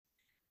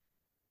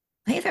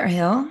there,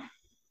 Hill.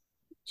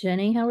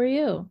 Jenny, how are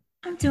you?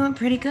 I'm doing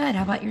pretty good.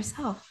 How about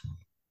yourself?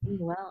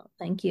 Well,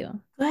 thank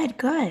you. Good,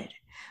 good.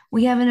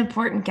 We have an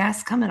important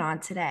guest coming on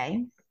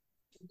today.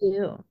 I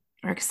do.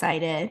 We're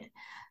excited,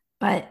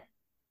 but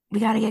we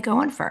got to get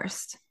going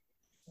first.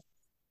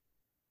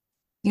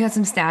 You got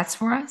some stats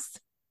for us?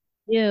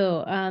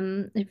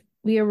 If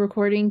we are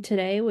recording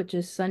today, which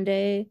is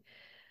Sunday,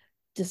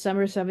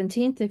 December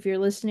 17th, if you're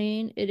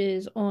listening, it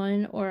is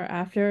on or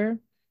after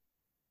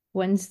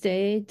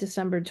Wednesday,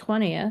 December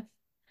 20th.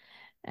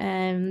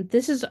 And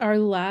this is our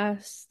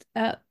last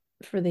ep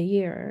for the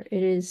year.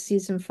 It is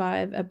season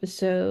 5,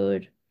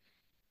 episode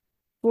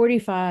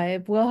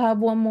 45. We'll have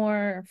one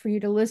more for you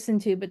to listen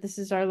to, but this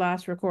is our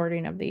last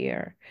recording of the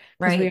year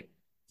because we Right.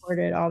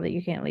 recorded all that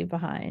you can't leave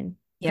behind.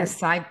 Yes,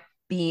 side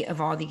B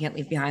of All You Can't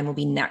Leave Behind will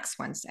be next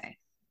Wednesday.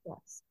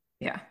 Yes.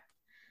 Yeah.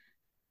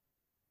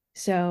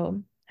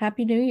 So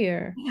happy New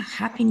Year. Yeah.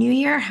 Happy New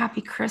Year.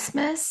 Happy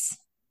Christmas.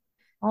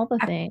 All the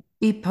things.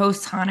 Happy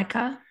post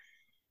Hanukkah.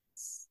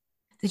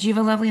 Did you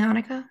have a lovely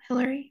Hanukkah,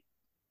 Hillary?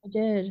 I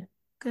did.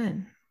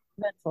 Good.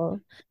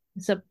 Eventful.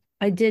 Except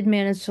I did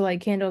manage to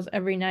light candles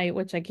every night,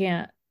 which I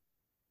can't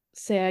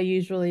say I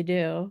usually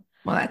do.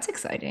 Well, that's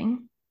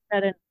exciting.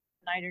 Had a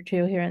night or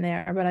two here and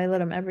there, but I lit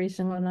them every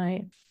single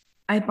night.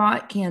 I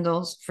bought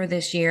candles for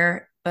this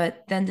year,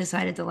 but then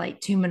decided to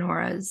light two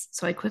menorahs.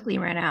 So I quickly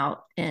ran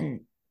out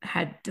and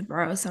had to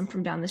borrow some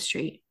from down the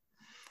street.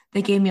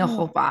 They gave me a Oh,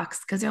 whole box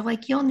because they're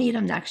like, you'll need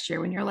them next year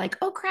when you're like,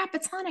 oh crap,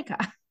 it's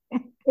Hanukkah.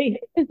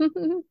 hey.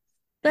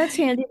 That's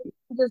handy.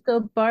 Just go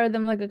borrow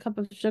them like a cup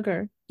of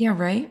sugar. Yeah,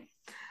 right.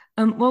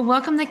 Well,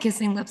 welcome to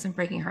Kissing Lips and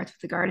Breaking Hearts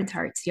with the Garden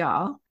Tarts,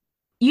 y'all.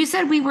 You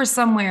said we were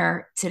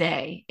somewhere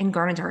today in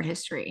Garden Tart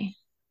history.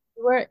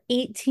 We're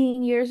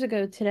 18 years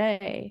ago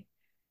today.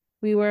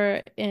 We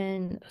were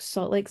in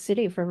Salt Lake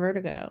City for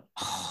Vertigo.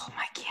 Oh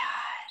my God.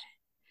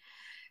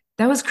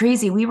 That was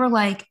crazy. We were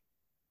like,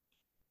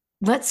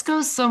 let's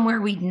go somewhere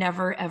we'd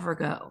never ever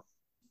go.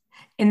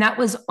 And that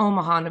was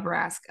Omaha,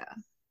 Nebraska.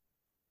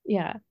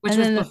 Yeah. Which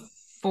And was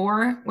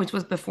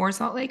then before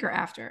Salt Lake or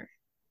after?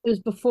 it was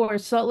before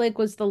Salt Lake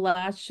was the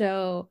last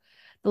show,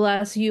 the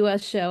last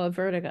US show of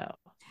Vertigo.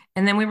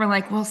 And then we were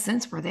like, well,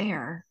 since we're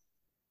there,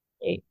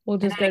 We'll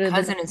and just then go a to the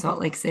cousin in Salt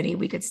Lake City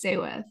we could stay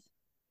with.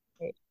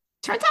 Great.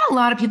 Turns out a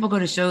lot of people go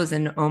to shows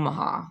in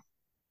Omaha.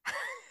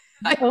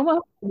 I, Omaha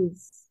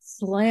is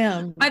I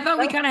slammed. thought I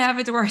we kind of have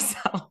it to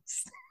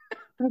ourselves.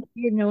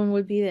 figured no one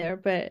would be there,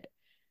 but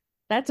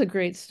that's a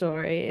great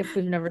story if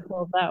we've never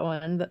told that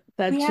one.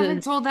 That We haven't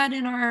should, told that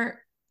in our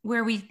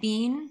where we've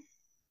been.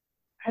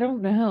 I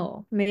don't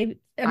know. Maybe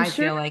I'm I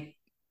sure, feel like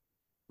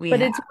we but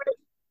have. it's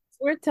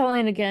worth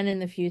telling again in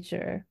the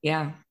future.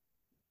 Yeah,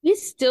 We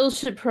still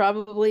should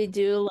probably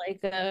do like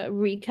a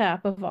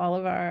recap of all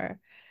of our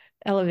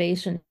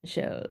elevation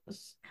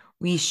shows.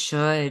 we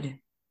should.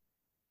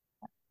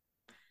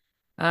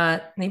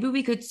 Maybe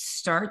we could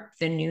start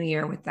the new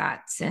year with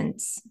that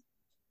since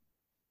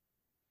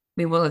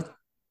we will have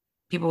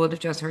people would have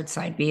just heard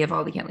side B of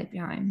All We Can't Leave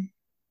Behind.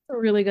 A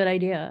really good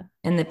idea.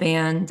 And the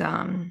band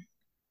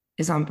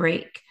is on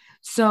break.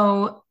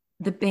 So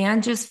the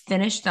band just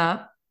finished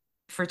up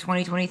for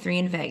 2023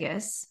 in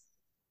Vegas.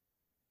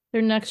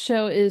 Their next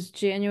show is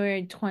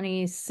January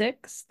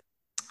 26th.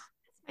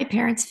 My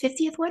parents'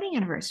 50th wedding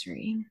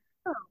anniversary.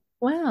 Oh,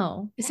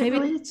 wow. Is it Maybe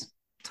really? It's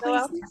go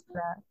out for 26?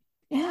 that.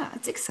 Yeah,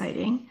 it's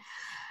exciting.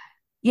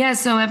 Yeah,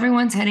 so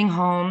everyone's heading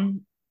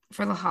home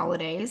for the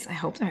holidays. I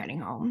hope they're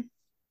heading home.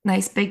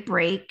 Nice big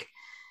break.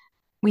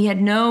 We had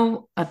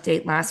no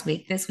update last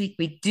week. This week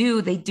we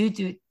do.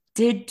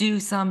 Did do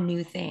some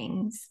new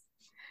things.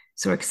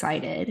 So we're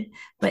excited.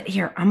 But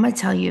here, I'm gonna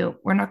tell you,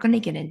 we're not going to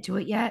get into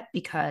it yet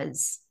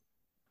because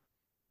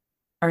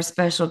our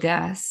special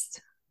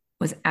guest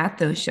was at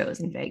those shows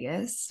in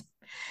Vegas.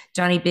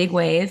 Johnny Big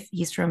Wave,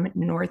 he's from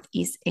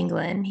Northeast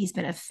England. He's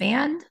been a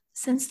fan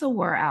since the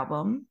War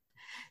album.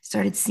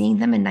 Started seeing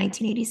them in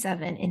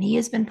 1987, and he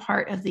has been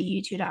part of the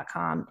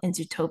U2.com and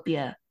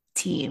Zootopia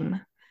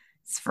team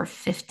for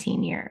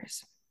 15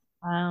 years.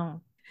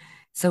 Wow.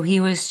 So he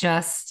was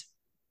just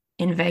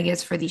in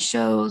Vegas for these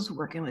shows,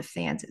 working with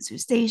fans at Zoo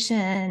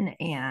Station,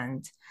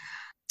 and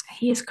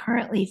he is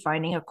currently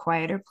finding a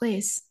quieter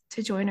place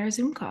to join our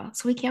Zoom call.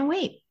 So we can't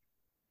wait.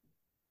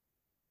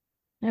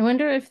 I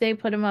wonder if they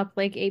put him up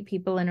like 8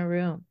 people in a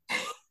room.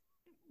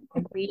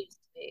 Like we used to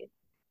be.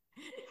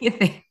 You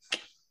think?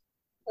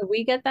 Did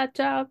we get that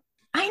job?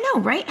 I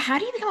know, right? How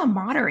do you become a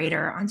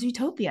moderator on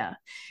Zootopia?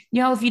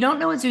 Y'all, if you don't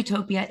know what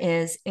Zootopia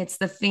is, it's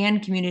the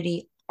fan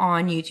community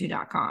on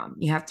YouTube.com.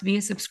 You have to be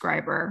a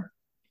subscriber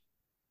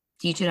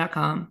to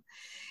YouTube.com.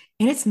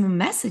 And it's a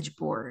message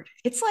board.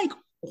 It's like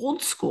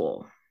old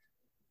school.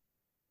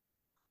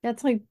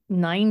 That's like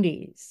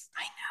 90s.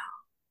 I know.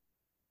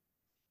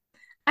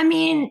 I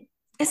mean,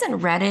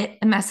 isn't Reddit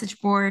a message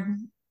board?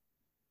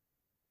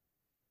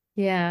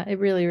 Yeah, it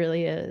really,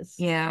 really is.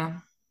 Yeah.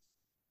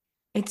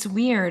 It's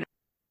weird.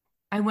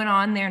 I went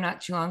on there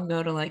not too long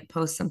ago to like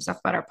post some stuff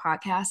about our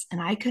podcast,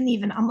 and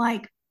I'm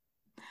like,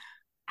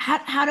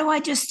 how do I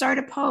just start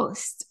a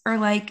post or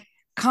like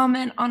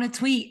comment on a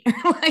tweet,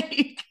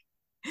 like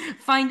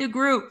find a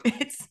group.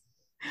 It's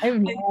I have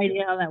no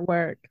idea how that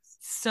works.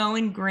 so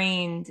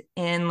ingrained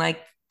in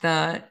like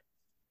the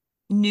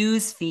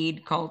news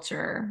feed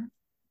culture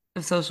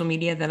of social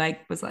media that I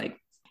was like,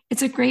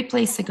 it's a great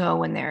place to go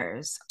when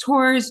there's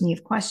tours and you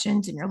have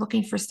questions and you're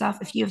looking for stuff.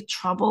 If you have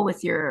trouble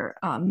with your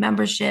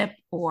membership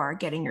or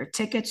getting your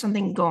ticket,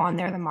 something, go on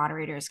there. The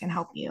moderators can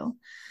help you.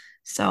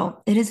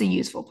 So it is a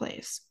useful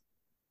place.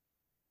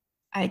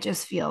 I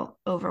just feel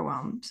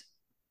overwhelmed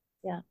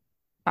Yeah.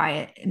 by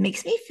it. It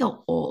makes me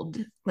feel old.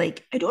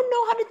 Like, I don't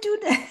know how to do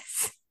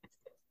this.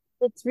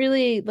 It's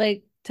really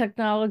like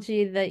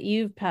technology that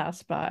you've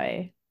passed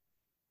by,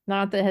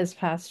 not that has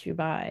passed you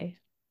by.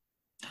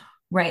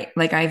 Right.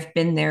 Like, I've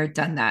been there,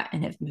 done that,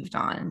 and have moved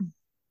on.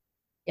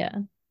 Yeah.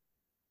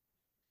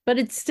 But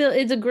it's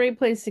a great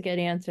place to get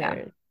Yeah. answers.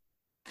 Right.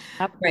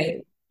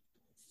 Absolutely.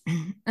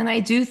 And I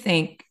do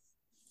think,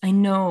 I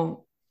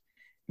know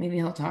maybe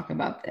he'll talk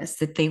about this,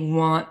 that they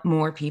want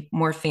more people,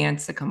 more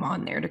fans to come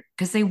on there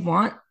because they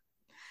want,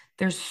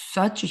 there's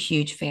such a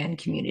huge fan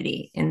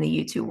community in the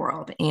YouTube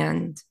world.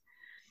 And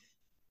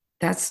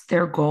that's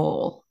their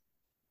goal,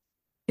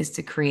 is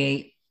to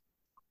create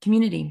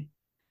community.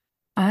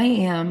 I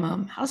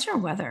am, how's your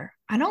weather?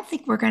 I don't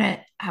think we're going to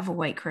have a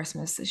white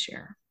Christmas this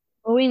year.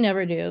 Well, we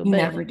never do, You but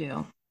never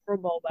do.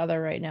 horrible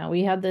weather right now.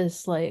 We had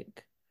this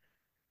like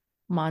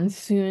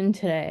monsoon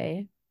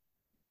today.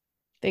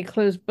 They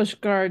closed Busch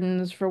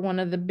Gardens for one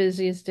of the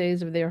busiest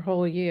days of their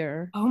whole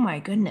year Oh my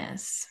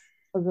goodness.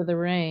 because of the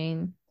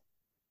rain.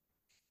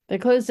 They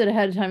closed it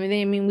ahead of time. I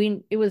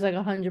mean, it was like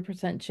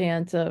 100%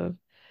 chance of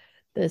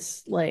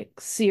this like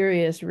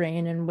serious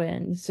rain and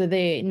wind. So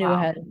they knew Wow.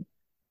 ahead and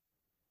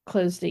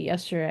closed it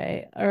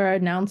yesterday or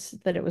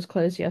announced that it was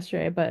closed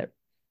yesterday. But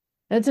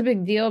that's a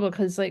big deal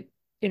because like,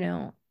 you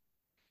know,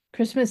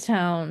 Christmas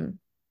Town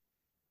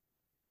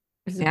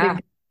is a Yeah,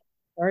 big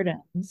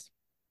gardens.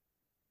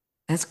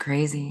 that's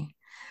crazy.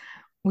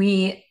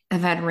 We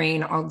have had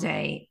rain all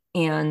day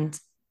and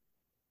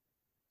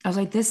I was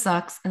like, this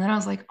sucks. And then I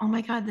was like, oh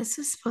my God, this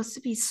is supposed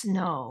to be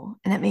snow.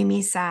 And it made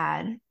me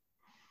sad.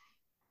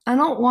 I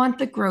don't want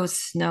the gross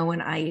snow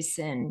and ice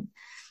and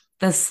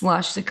the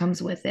slush that comes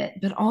with it.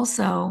 But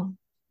also,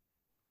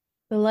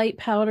 The light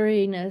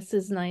powderiness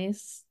is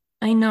nice.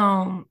 I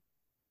know,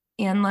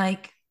 and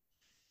like,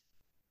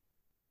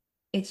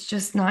 it's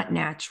just not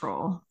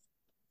natural.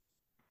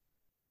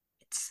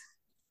 It's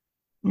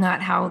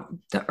not how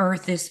the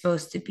earth is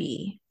supposed to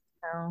be,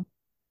 No,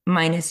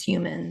 minus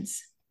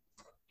humans.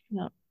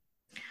 no.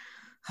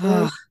 Oh,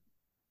 Very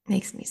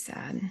makes me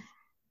sad.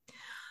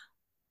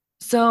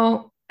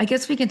 So I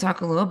guess we can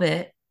talk a little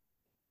bit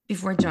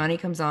before Johnny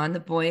comes on. The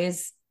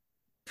boys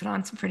put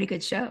on some pretty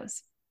good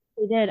shows.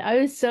 we did. I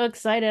was so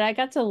excited. I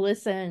got to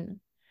listen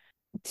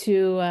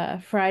to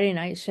Friday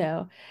night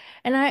show.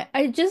 And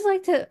I just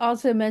like to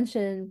also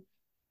mention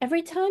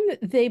every time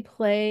they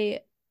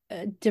play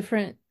a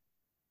different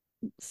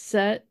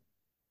set,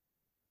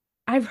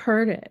 I've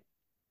heard it.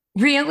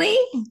 Really?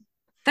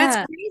 That's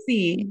Yeah.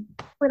 crazy.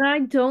 When I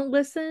don't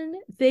listen,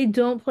 they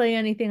don't play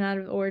anything out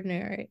of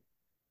ordinary.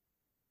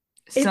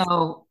 It's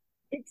So,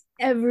 it's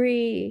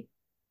every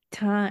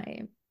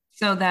time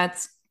so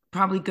that's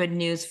probably good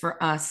news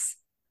for us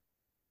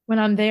when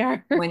I'm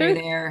there. when you're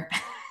there.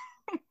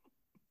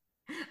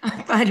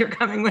 I'm glad you're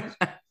coming with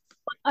us.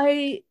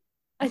 I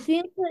I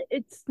think that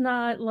it's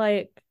not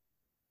like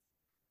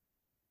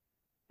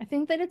I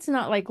think that it's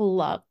not like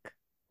luck.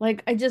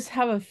 Like I just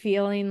have a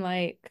feeling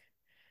like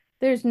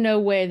there's no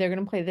way they're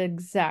gonna play the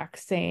exact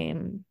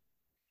same.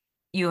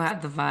 You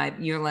have the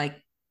vibe. You're like,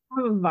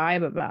 I have a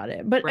vibe about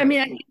it. But I right. mean,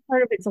 I think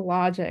part of it's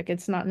logic.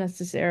 It's not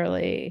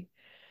necessarily,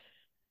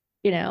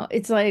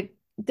 it's like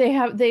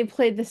they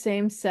played the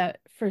same set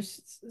for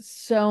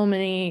so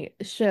many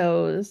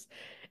shows.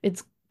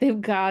 They've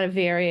got to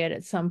vary it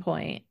at some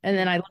point. And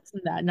then I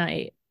listened that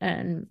night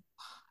and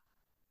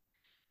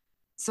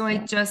So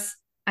yeah.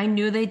 I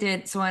knew they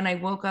did. So when I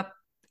woke up,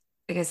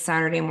 I guess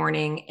Saturday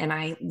morning, and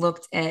I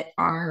looked at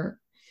our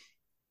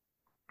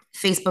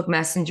Facebook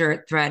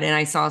Messenger thread and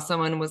I saw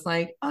someone was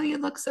like, "Oh, you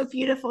look so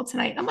beautiful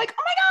tonight." I'm like,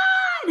 "Oh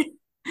my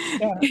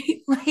Yeah.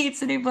 God."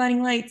 Lights, the new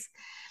blinding lights.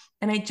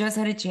 And I just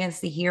had a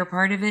chance to hear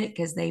part of it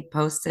because they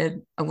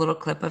posted a little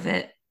clip of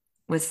it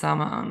with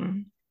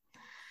some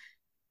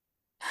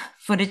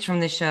footage from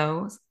the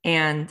shows.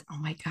 And oh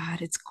my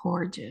God, it's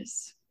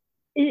gorgeous.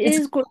 It It's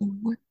is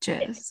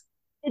gorgeous.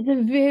 it's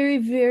a very,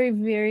 very,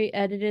 very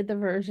edited the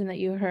version that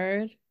you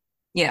heard.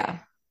 Yeah.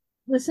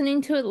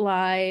 Listening to it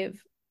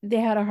live, they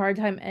had a hard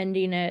time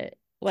ending it.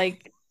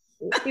 Like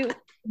it was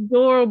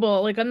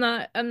adorable. Like I'm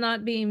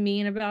not being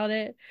mean about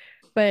it,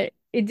 but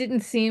it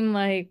didn't seem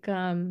like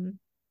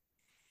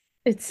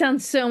it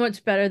sounds so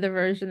much better the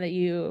version that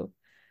you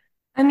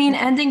I mean,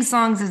 ending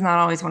songs is not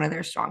always one of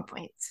their strong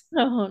points,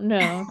 oh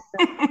no,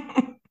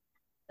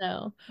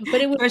 no.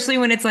 But it was especially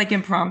when it's like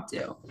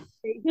impromptu.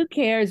 who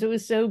cares? It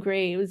was so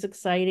great. It was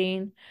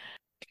exciting.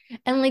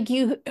 And like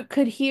you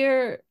could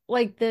hear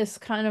like this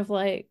kind of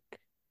like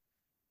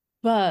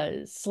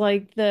buzz,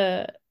 like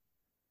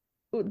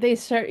they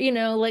start,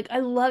 like I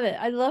love it.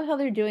 I love how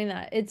they're doing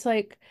that. It's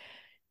like,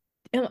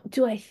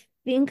 do I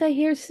think I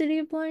hear City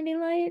of Blinding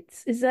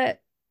Lights? Is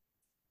that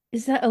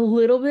a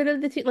little bit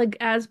of the like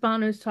as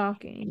Bono's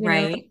talking,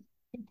 Right.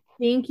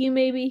 think you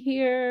maybe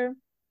hear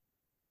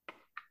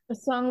a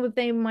song that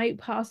they might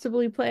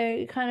possibly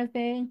play kind of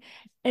thing.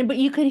 And but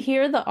you could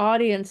hear the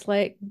audience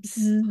like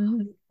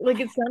bzzz, like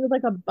it sounded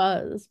like a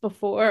buzz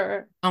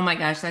before Oh my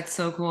gosh, that's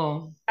so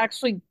cool.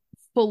 actually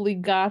fully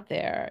got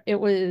there. It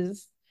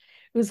was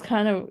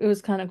kind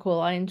of cool.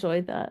 I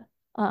enjoyed that.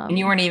 And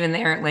you Um weren't even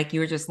there, like you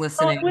were just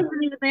oh, I listening.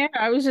 wasn't even there.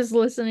 I was just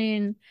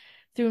listening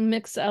through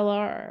Mix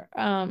LR.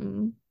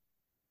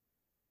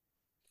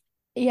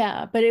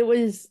 Yeah, but it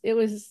was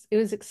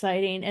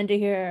exciting and to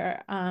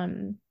hear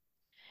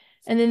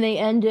and then they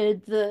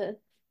ended the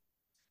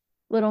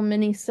little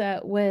mini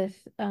set with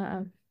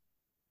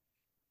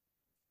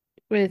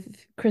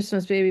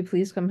Christmas Baby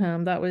Please Come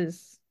Home. That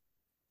was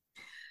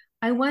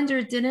I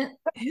wonder, didn't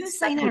who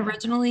sang that expected.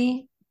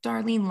 originally?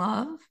 Darlene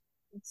Love?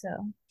 So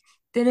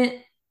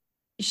Didn't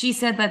she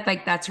said that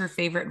like that's her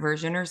favorite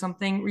version or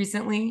something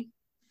recently?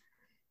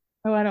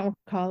 oh, I don't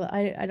recall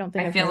it. I don't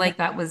think I I've feel heard that. like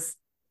that was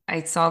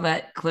I saw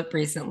that clip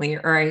recently,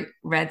 or I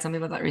read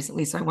something about that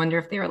recently. So I wonder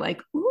if they were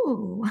like,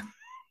 ooh.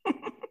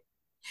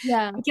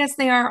 Yeah. I guess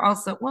they are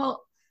also,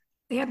 well,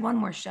 they had one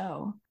more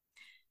show.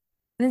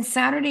 Then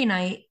Saturday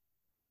night,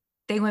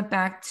 they went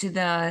back to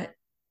the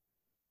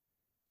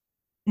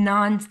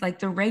like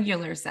the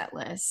regular set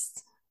list.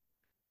 It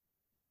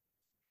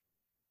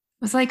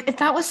was like, if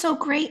that was so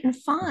great and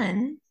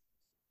fun,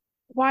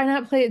 Why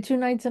not play it 2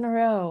 nights in a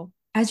row?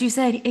 as you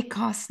said, it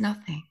costs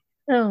nothing.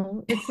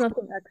 No, it's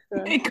nothing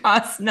extra. It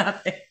costs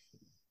nothing.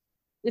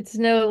 It's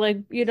no like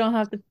you don't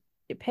have to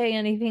pay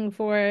anything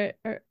for it.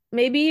 Or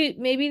maybe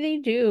they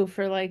do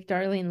for like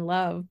Darlene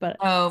Love, but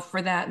Oh,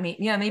 for that,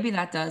 yeah, maybe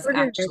that does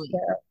actually.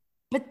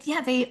 But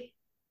yeah, they've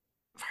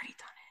already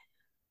done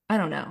it. I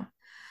don't know.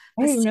 I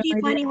But have no City of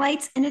idea. Blinding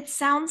Lights, and it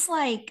sounds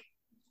like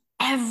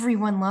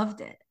everyone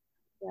loved it.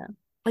 Yeah.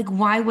 Like,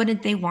 why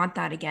wouldn't they want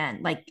that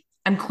again?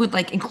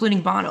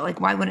 Including Bono.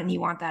 Like, why wouldn't he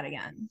want that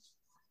again?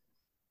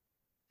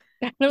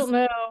 I don't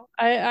know.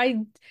 I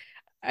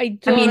I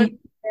don't mean,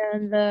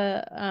 understand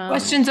the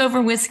questions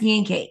over whiskey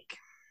and cake.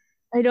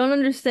 I don't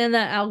understand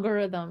that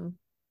algorithm.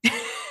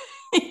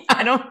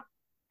 I don't,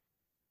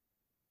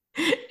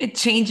 it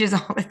changes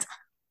all the time.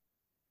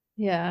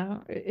 Yeah,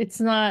 it's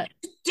not.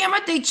 Damn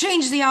it, they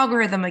changed the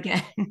algorithm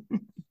again.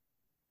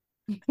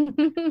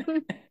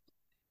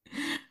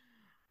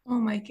 Oh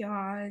my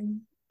God.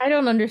 I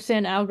don't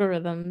understand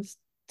algorithms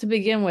to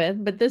begin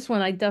with, but this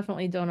one I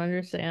definitely don't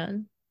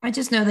understand. I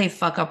just know they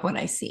fuck up what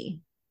I see.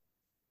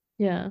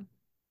 Yeah.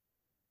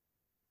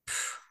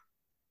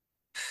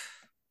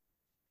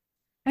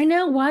 I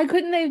know. Why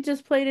couldn't they have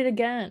just played it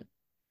again?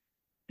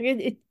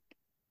 Like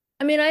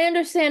I mean, I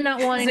understand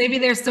not So wanting to. maybe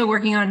they're still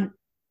working on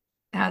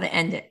how to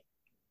end it.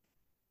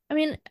 I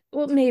mean,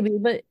 well, maybe,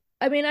 but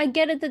I mean, I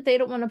get it that they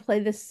don't want to play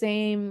the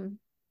same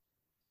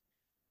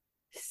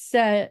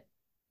set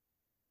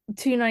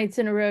 2 nights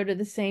in a row to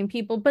the same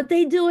people, but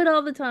they do it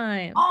all the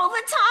time. All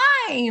the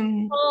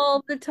time.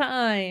 All the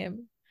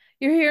time.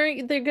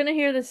 They're gonna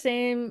hear the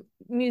same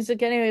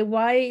music anyway.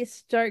 Why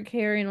start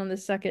caring on the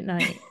second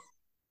night?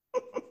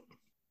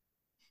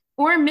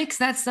 Or mix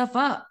that stuff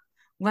up.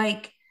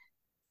 Like,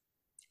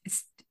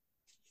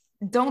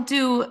 don't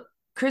do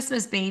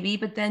Christmas Baby,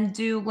 but then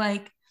do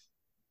like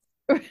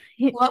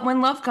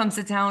When Love Comes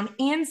to Town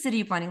and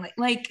City Planning.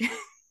 Like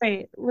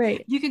Right,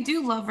 right. you could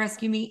do Love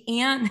Rescue Me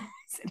and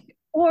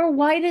Or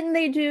why didn't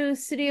they do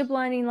City of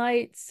Blinding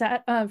Lights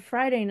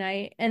Friday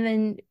night and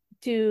then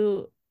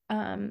do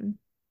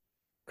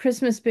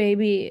Christmas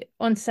Baby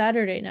on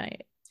Saturday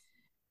night?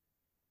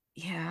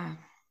 yeah,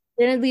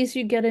 Then at least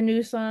you get a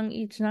new song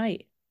each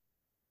night.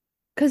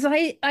 Because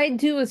I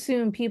do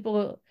assume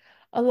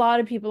a lot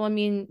of people, I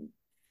mean,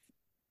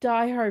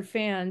 diehard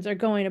fans are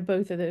going to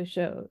both of those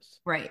shows.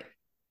 right.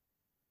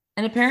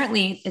 And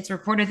apparently it's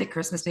reported that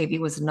Christmas Baby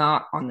was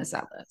not on the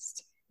set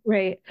list.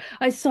 Right.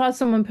 I saw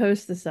someone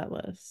post the set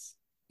list.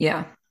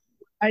 Yeah,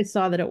 I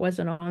saw that it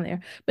wasn't on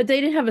there, but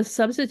they didn't have a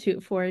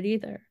substitute for it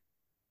either.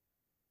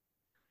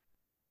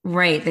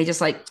 right. They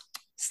just like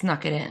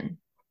snuck it in.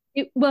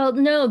 Well,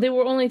 no, there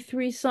were only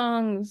 3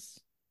 songs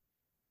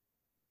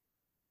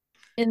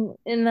in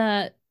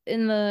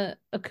the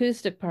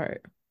acoustic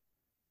part.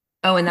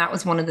 Oh, and that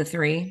was one of the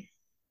three.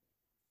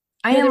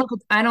 No, there,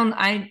 I don't,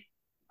 I'm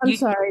you,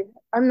 sorry.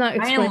 I'm not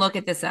I didn't explaining. look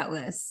at the set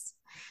list.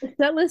 The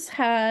set list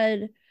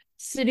had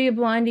City of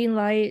Blinding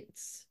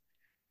Lights.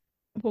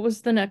 What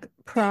was the next?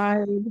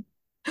 Pride.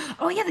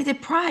 Oh, yeah, they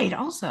did Pride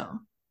also,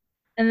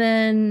 And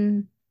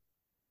then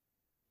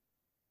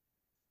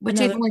which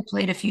they've another. only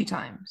played a few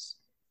times.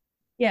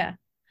 Yeah.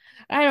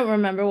 I don't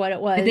remember what it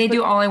Did was, they but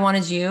do All I Want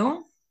Is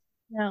You?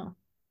 no.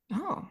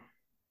 Oh,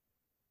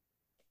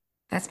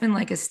 that's been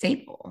like a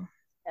staple.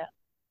 Yeah.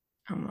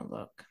 I'm gonna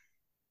look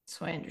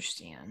so I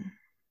understand.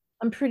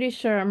 I'm pretty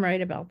sure I'm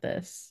right about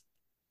this.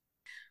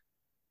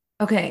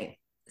 Okay,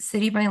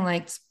 City by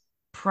Lights.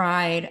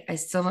 Pride. I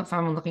still haven't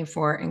found what I'm looking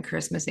for. And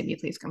Christmas, maybe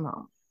please come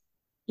home.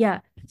 Yeah.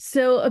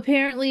 So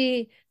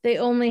apparently they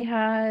only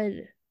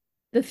had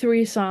the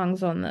three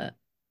songs on the,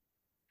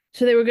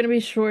 so they were going to be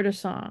short a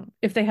song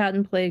if they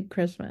hadn't played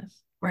Christmas.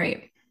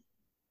 Right.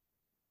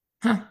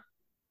 Huh.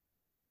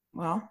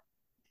 Well,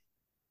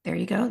 there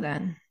you go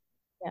then.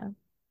 Yeah.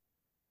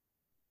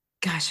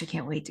 Gosh, I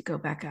can't wait to go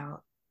back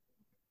out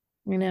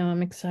You know,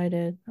 I'm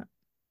excited.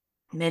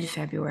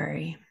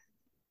 mid-February.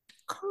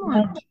 Come Uh,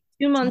 on.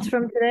 2 months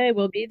from today,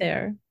 we'll be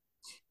there.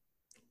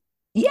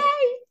 Yay.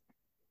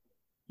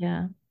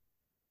 Yeah.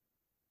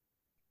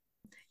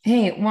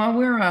 Hey, while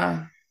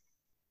we're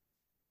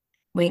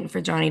waiting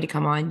for Johnny to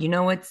come on, you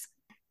know what's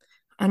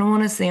I don't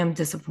want to say I'm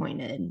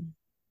disappointed,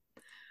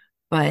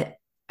 but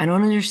I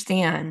don't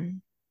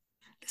understand.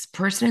 This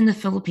person in the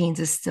Philippines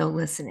is still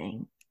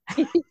listening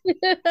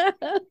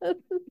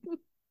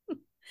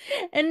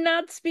And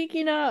not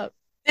speaking up.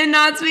 and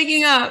not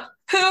speaking up.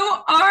 Who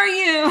are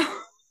you?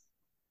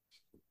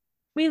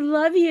 We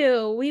love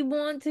you. We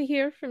want to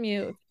hear from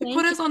you. They put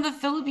Thank you. us on the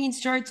Philippines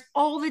charts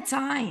all the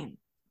time.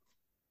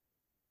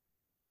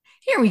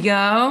 Here we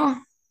go.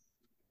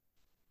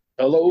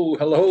 Hello,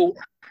 hello.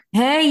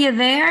 Hey, you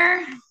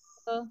there?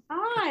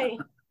 Hi.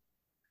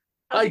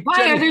 Hi, Why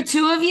are Jenny. there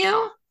two of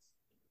you?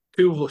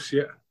 Two of us,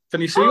 yeah.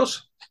 Can you see Oh,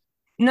 us?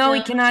 no, we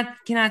No.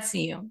 cannot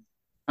see you.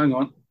 Hang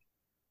on.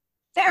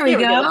 There we Here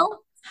we go. go.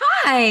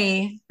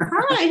 Hi.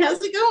 Hi,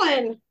 how's it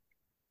going? Here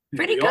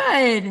Pretty we are.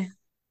 good.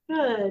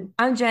 Good.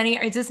 I'm Jenny.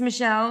 Is this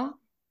Michelle?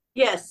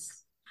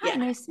 Yes. Hi, Yeah.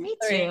 nice to meet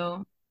All right.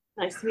 you.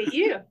 Nice to meet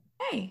you.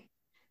 Hey,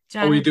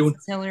 How are Johnny, you this doing?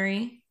 is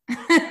Hillary.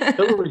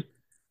 Hillary.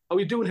 How are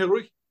you doing,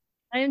 Hillary?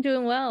 I am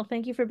doing well.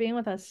 Thank you for being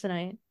with us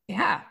tonight.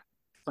 Yeah.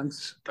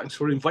 Thanks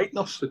for inviting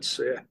us. It's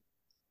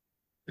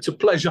a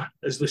pleasure,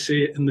 as they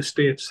say in the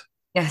States.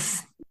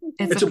 Yes.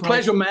 It's a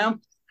pleasure,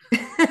 ma'am.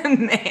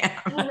 Ma'am.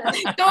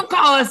 Don't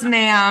call us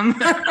ma'am.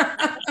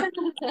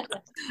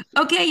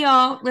 Okay,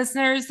 y'all,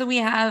 listeners. So we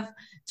have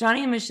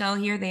Johnny and Michelle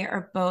here. They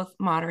are both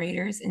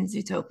moderators in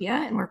Zootopia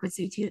and work with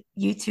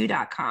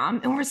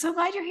U2.com. And we're so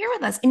glad you're here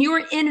with us. And you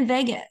were in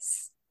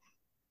Vegas.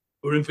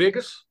 We're in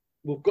Vegas.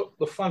 We've got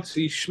the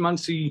fancy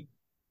schmancy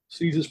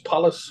Caesar's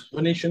Palace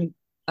Venetian.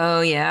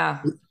 Oh,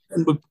 yeah.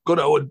 And we've got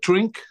our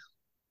drink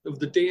of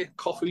the day,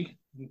 coffee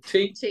and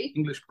tea, Tea.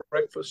 English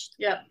breakfast.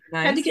 Yep.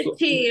 Nice. Had to get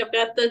tea. I've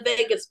got the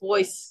Vegas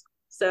voice.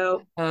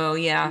 So Oh,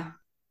 yeah.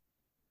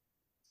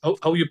 How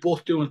are you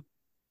both doing?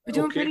 We're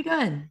doing Okay. pretty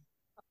good.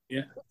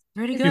 Yeah.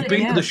 Pretty You've good. been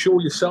to Yeah. the show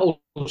yourselves,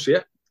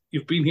 yeah?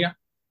 You've been here?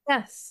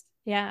 Yes.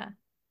 Yeah.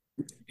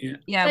 Yeah.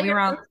 Yeah, we were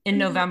out in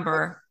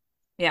November.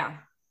 Yeah.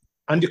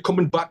 And you're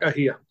coming back, I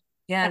hear.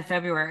 Yeah, in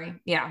February.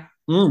 Yeah.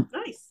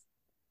 nice.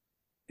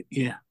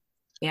 Yeah.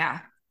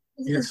 Yeah.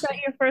 Is Yes. that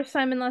your first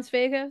time in Las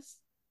Vegas?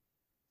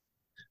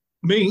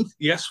 Me,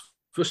 yes.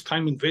 First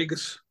time in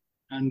Vegas.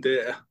 And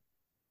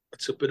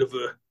it's a bit of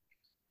a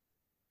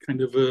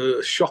kind of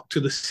a shock to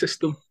the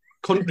system.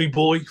 Country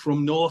boy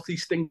from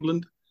northeast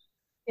England.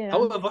 Yeah.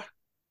 However,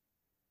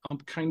 I'm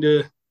kind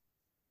of,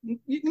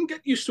 you can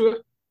get used to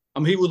it.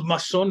 I'm here with my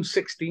son,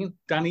 16,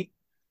 Danny.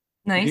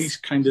 And Nice.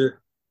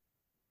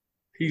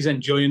 he's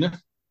enjoying it.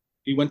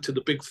 He went to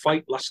the big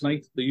fight last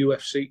night, the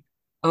UFC.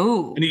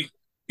 Oh, And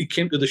he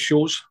came to the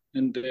shows,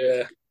 and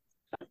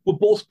we're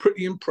both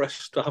pretty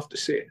impressed, I have to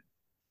say.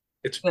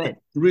 It's a good.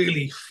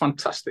 really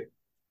fantastic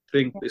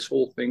thing. This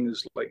whole thing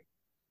is like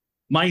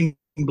mind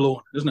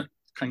blowing, isn't it?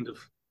 Kind of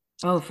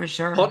Oh, for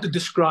sure. hard to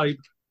describe.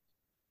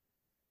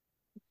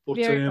 But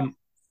Very well.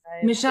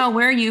 Michelle,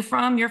 where are you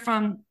from? You're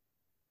from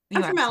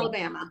I'm from UFC.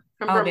 Alabama,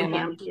 from Alabama.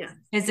 Birmingham. Yeah.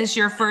 Is this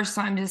your first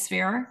time to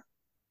Sphere?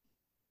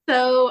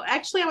 So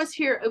actually, I was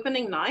here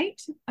opening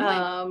night.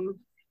 Okay.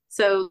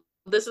 So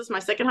this is my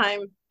second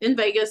time in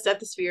Vegas at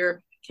the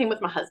Sphere. Came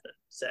with my husband,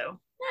 so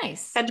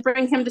Nice. had to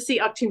bring him to see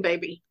Octoon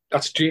Baby.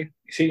 That's Jay.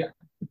 You see it?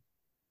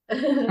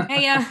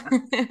 Hey,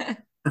 yeah.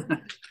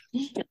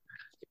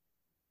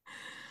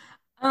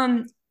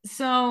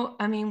 So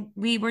I mean,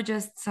 we were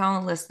just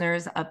telling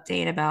listeners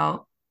update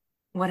about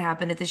what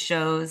happened at the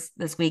shows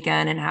this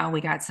weekend and how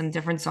we got some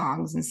different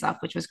songs and stuff,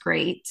 which was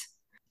great.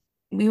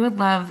 We would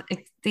love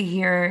to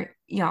hear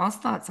y'all's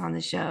thoughts on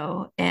the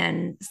show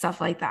and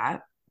stuff like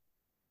that.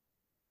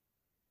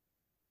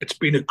 It's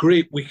been a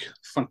great week,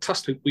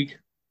 fantastic week,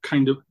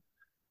 kind of.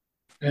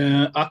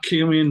 I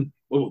came in,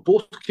 well, we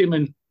both came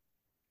in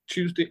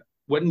Tuesday,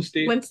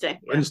 Wednesday. Wednesday.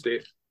 Yeah. Wednesday.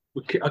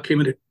 I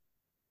came in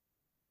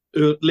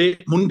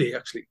late Monday,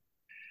 actually.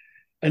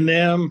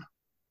 And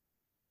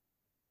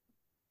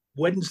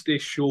Wednesday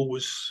show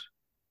was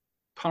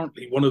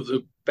apparently one of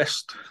the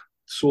best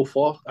so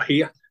far, I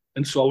hear.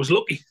 And so I was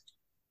lucky.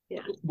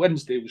 Yeah.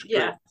 Wednesday was great.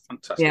 Yeah.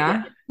 Fantastic.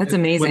 Yeah, that's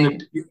When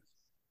amazing.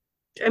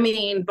 I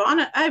mean,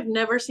 Bono, I've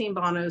never seen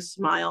Bono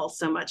smile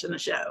so much in a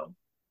show.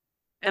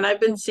 And I've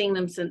been seeing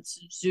them since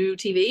Zoo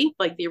TV,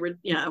 like the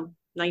original,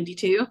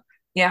 92.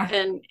 Yeah.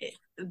 And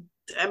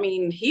I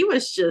mean, he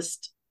was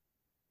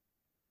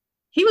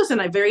in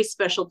a very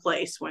special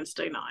place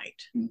Wednesday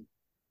night.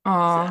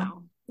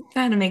 Oh, So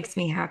that makes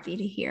me happy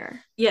to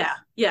hear. yeah.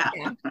 Yeah.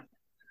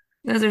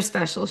 Those are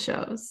special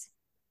shows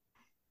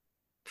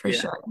for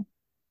Yeah. sure.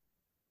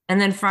 And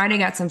then Friday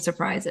got some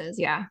surprises.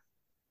 Yeah.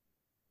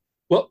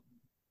 Well,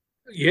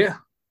 yeah.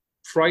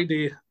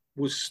 Friday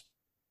was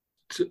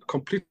a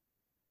complete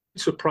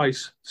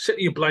surprise.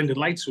 City of Blinding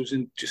Lights was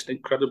just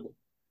incredible.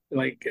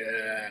 Like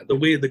the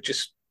way they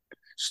just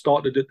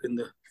started it and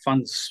the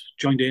fans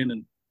joined in,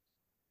 and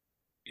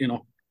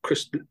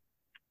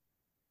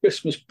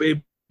Christmas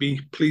baby,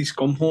 please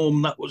come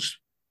home. That was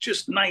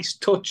just nice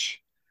touch.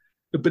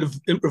 A bit of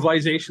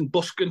improvisation,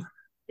 busking.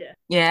 Yeah.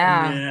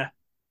 Yeah. And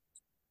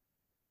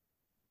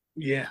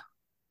yeah,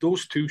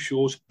 those two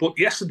shows. But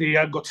yesterday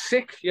I got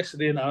sick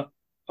yesterday, and I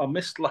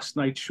missed last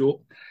night's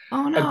show.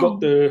 Oh I got no.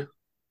 the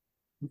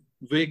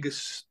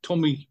Vegas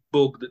tummy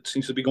bug that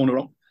seems to be going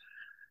around.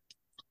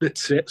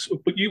 That's it.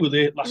 But you were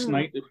there last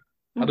night.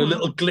 Had a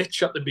little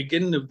glitch at the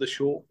beginning of the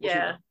show.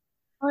 Yeah.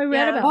 Oh, I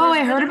read about Oh,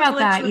 that. I heard about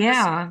that.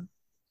 Yeah.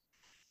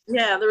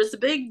 Yeah, there was a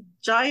big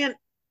giant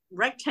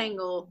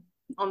rectangle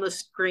on the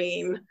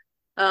screen.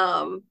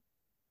 But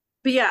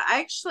yeah,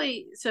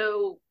 actually,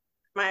 so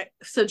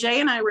Jay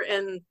and I were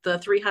in the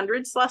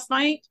 300s last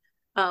night.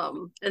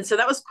 And so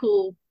that was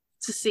cool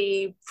to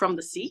see from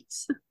the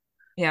seats.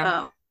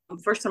 Yeah.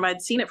 First time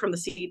I'd seen it from the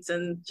seats,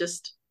 and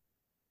just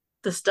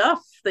the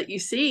stuff that you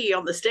see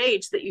on the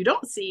stage that you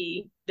don't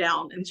see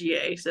down in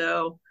GA.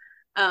 So,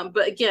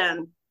 but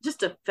again,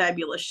 just a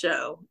fabulous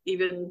show,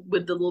 even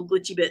with the little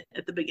glitchy bit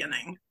at the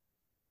beginning.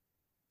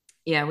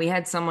 Yeah, we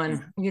had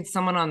someone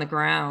on the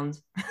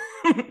ground,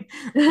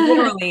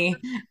 literally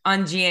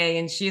on GA,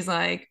 and she's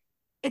like,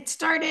 it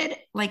started,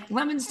 like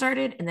Lemon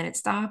started, and then it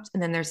stopped,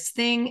 and then there's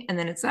Sting, and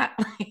then it's that.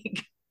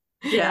 Like,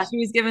 Yeah. she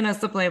was giving us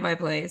the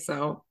play-by-play.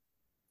 So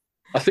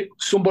I think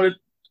somebody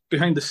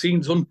behind the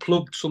scenes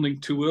unplugged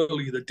something too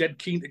early. They're dead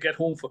keen to get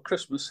home for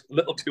Christmas, a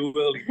little too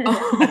early.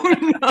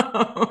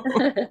 oh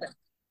no.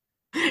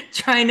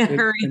 Trying to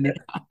hurry it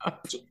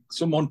up.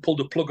 Someone pulled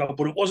the plug out,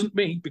 but it wasn't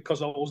me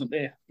because I wasn't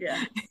there.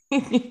 Yeah.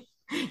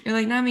 You're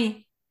like, not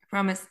me. I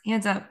promise.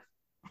 Hands up.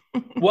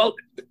 Well,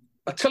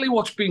 I tell you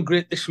what's been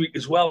great this week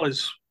as well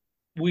is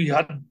we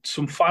had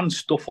some fan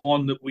stuff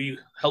on that we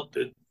helped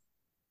to,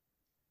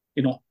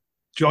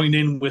 join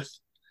in with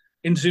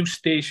in Zoo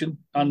Station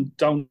and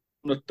down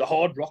at the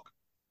Hard Rock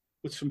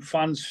with some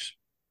fans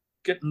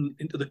getting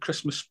into the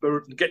Christmas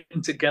spirit and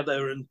getting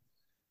together and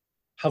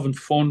having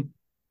fun.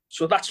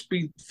 So that's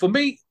been, for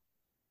me,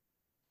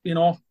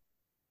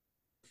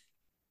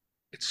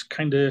 it's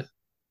it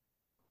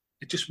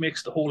just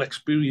makes the whole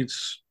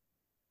experience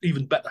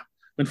even better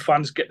when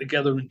fans get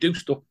together and do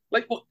stuff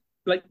like what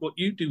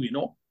you do,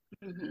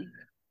 Mm-hmm.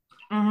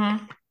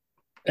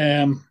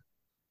 Mm-hmm.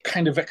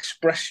 Kind of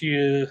express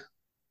your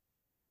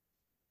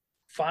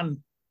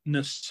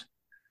fanness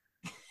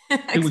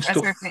doing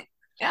stuff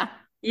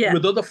yeah.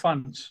 with other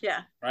fans.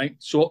 Yeah. Right.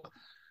 So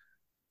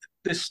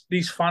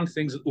these fan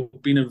things that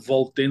we've been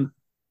involved in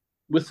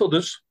with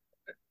others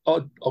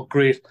are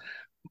great.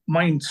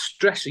 Mine's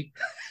stressy.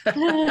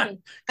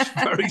 It's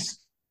very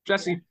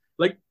stressy.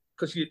 Like,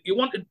 because you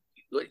want to,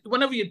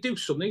 whenever you do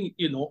something,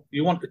 you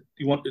want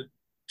it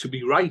to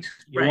be right.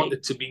 You want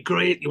it to be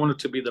great. You want it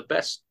to be the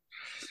best.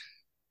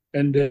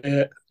 And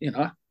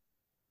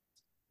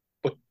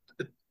but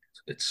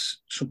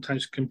it's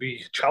sometimes can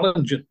be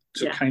challenging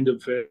to kind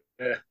of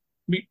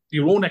meet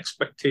your own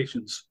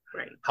expectations.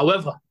 Right.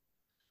 However,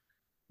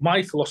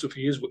 my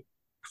philosophy is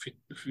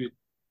if you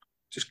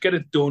just get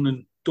it done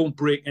and don't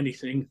break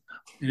anything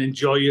and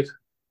enjoy it,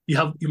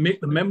 you make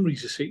the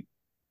memories. You see,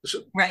 there's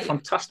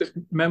fantastic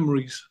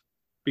memories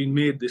being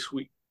made this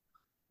week.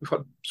 We've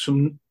had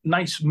some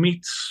nice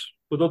meets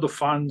with other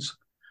fans.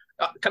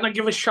 Can I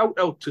give a shout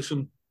out to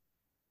some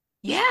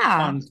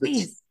fans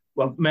please.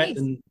 Met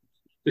in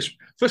this?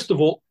 First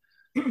of all,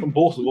 from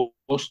both of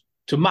us,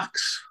 to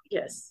Max.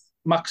 Yes.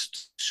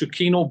 Max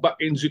Zucchino back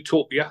in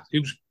Zootopia,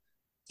 who's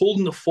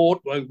holding the fort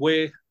while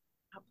we're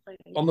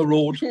on the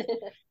road.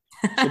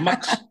 So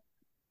Max,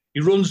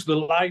 he runs the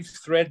live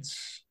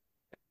threads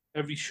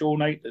every show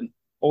night and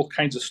all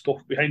kinds of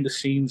stuff behind the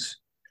scenes,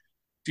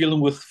 dealing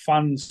with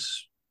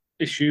fans'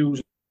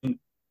 issues and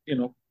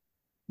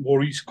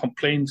worries,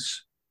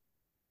 complaints,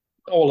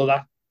 all of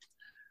that.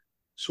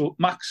 So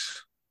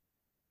Max,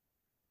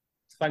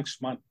 thanks,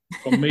 man,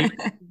 from me.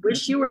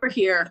 Wish you were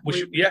here.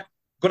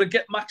 Got to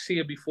get Max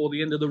here before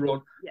the end of the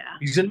run. Yeah,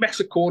 he's in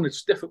Mexico and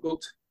it's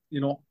difficult,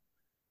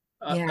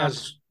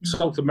 as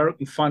South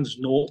American fans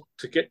know,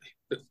 to get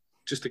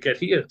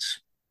here. It's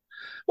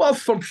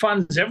from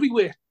fans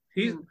everywhere.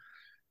 And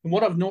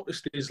what I've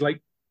noticed is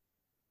like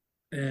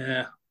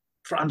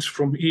fans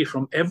from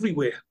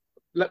everywhere.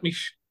 Let me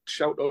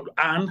shout out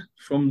Anne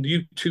from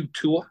the U2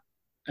 tour,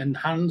 and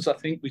Hans, I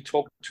think we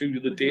talked to the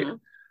other day.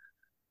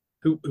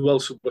 Who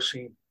else have we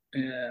seen?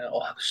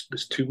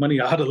 There's too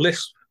many. I had a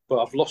list,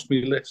 but I've lost my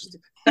list.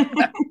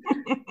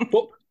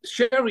 But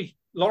Sherry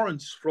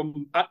Lawrence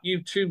from at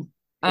U2.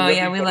 Oh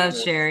yeah, we love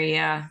Sherry.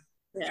 Yeah,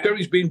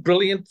 Sherry's been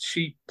brilliant.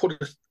 She put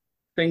a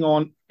thing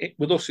on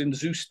with us in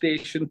Zoo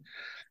Station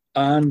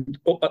and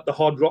up at the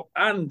Hard Rock,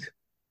 and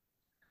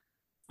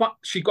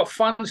she got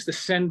fans to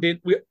send in.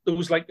 There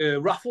was like a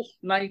raffle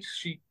night.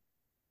 She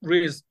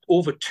raised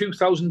over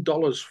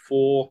 $2,000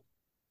 for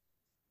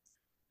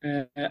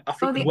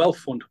African Wealth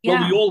Fund.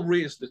 Well, we all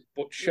raised it,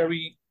 but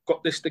Sherry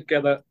got this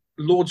together.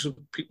 Loads of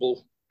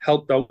people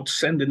helped out,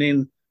 sending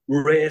in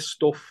rare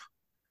stuff,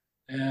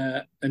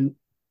 and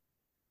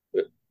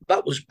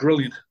that was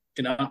brilliant.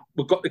 You know,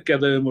 we got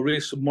together and we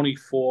raised some money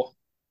for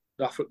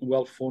the African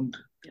Wealth Fund.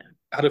 Yeah.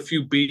 Had a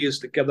few beers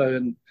together,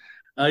 and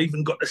I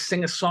even got to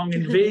sing a song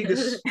in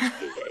Vegas.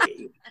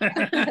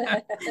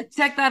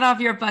 Check that off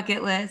your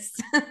bucket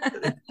list.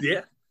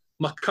 Yeah,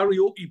 my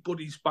karaoke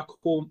buddies back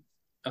home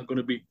are going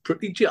to be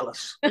pretty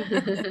jealous.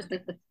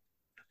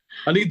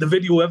 I need the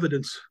video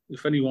evidence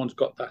if anyone's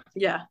got that.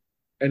 Yeah.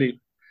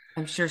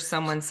 I'm sure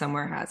someone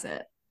somewhere has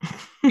it.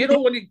 You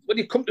know, when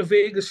you come to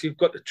Vegas, you've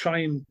got to try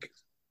and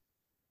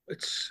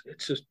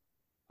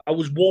I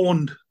was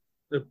warned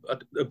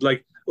of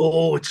like,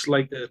 oh, it's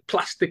like a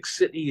plastic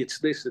city. It's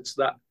this, it's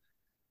that.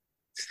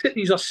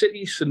 Cities are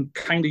cities, and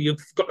kind of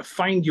you've got to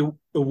find your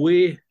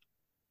way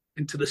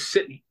into the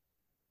city.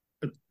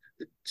 And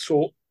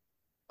so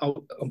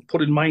I'm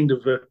put in mind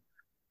of a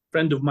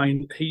friend of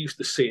mine. He used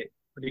to say it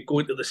when you go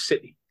into the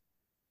city.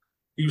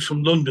 He was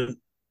from London,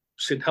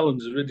 St.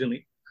 Helens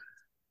originally.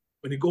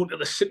 When you go into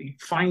the city,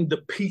 find the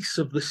peace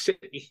of the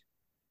city.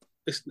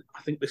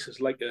 I think this is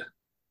like a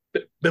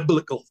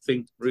biblical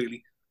thing,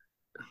 really.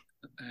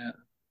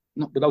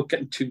 Not without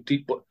getting too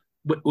deep,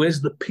 but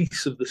where's the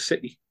peace of the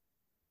city?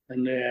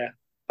 And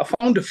I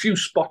found a few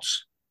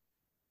spots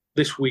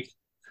this week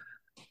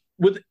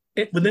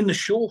within the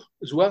show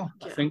as well.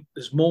 Yeah. I think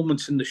there's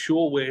moments in the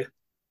show where it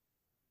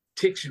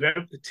takes you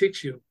out. It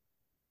takes you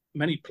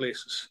many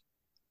places.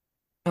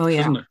 Oh yeah.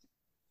 Doesn't it?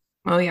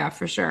 Oh yeah,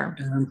 for sure.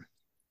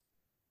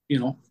 You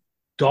know,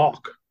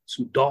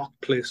 some dark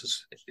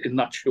places in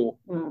that show.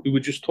 Mm. We were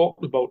just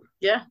talking about it.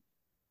 Yeah.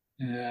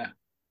 Yeah.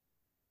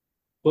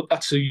 But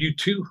that's a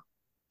U2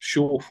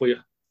 show for you.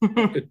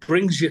 It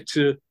brings you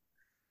to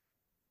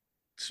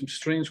some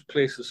strange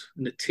places,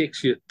 and it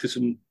takes you to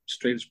some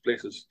strange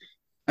places.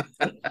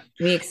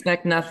 We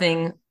expect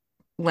nothing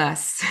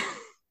less.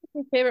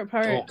 What's your favorite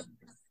part?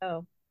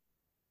 Oh.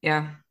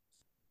 Yeah.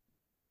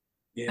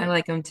 I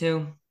like them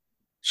too.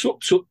 So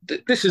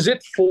this is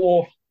it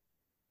for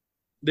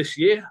this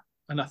year,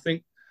 and I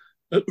think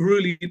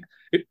really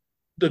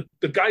the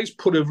guys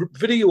put a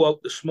video out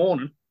this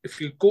morning.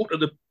 If you go to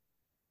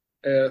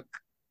the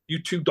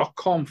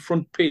youtube.com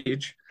front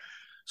page,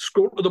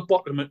 scroll to the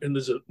bottom, and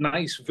there's a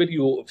nice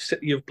video of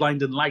City of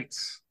Blinding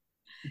Lights,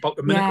 about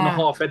a minute and a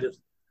half edit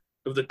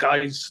of the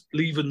guys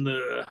leaving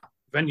the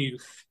venue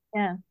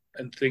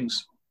and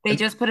things. They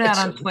just put it out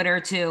on Twitter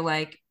too,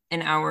 like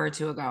an hour or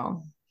two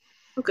ago.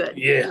 Oh, good.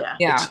 Yeah.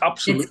 It's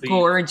absolutely, it's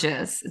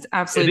gorgeous. It's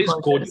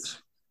absolutely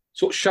gorgeous.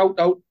 So shout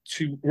out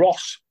to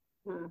Ross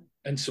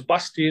and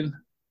Sebastian,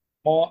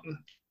 Martin,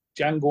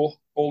 Django,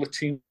 all the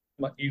team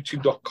at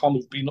youtube.com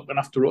who've been looking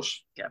after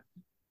us. Yeah.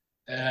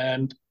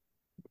 And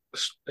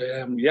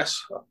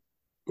yes,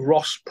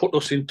 Ross put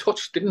us in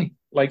touch, didn't he?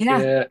 Like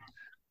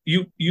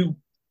you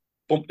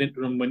bumped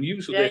into him when you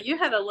were there. Yeah, you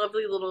had a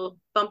lovely little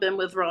bump in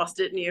with Ross,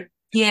 didn't you?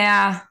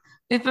 Yeah,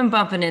 we've been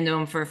bumping into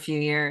him for a few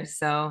years,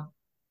 so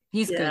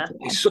he's good.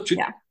 He's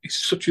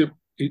such a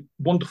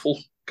wonderful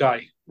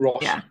guy,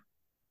 Ross. Yeah.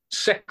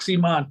 Sexy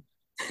man.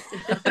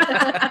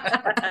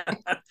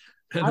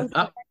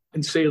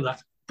 and say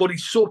that. But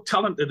he's so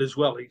talented as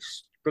well.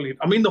 He's brilliant.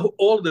 I mean,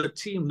 all the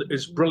team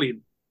is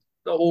brilliant.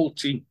 The whole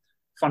team,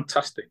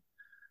 fantastic.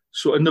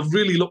 So, and they've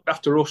really looked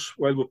after us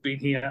while we've been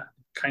here,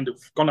 kind of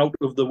gone out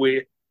of the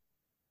way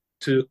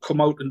to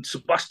come out. And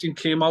Sebastian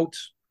came out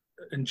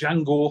and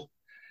Django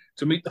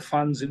to meet the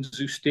fans in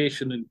Zoo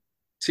Station and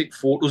take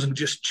photos and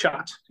just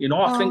chat. You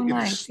know, I think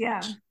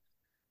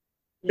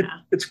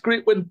it's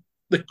great when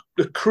the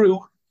crew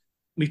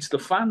meets the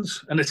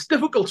fans, and it's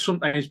difficult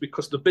sometimes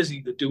because they're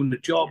busy, they're doing the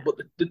job, but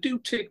they do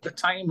take the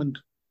time, and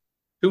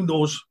who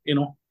knows, you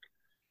know,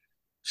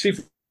 see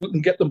if we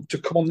can get them to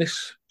come on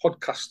this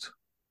podcast.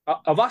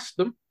 I've asked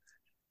them,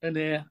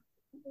 and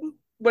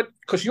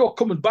because you're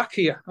coming back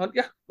here, aren't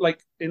you?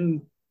 Like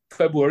in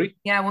February.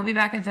 Yeah, we'll be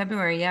back in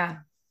February. Yeah.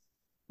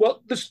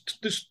 Well, there's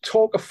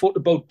talk afoot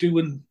about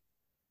doing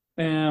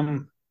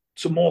some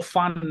more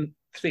fun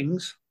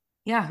things.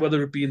 Yeah.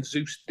 Whether it be in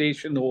Zoo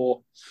Station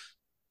or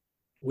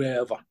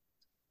wherever.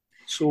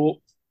 So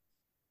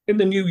in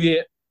the new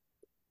year,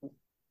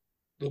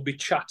 there'll be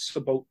chats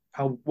about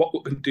what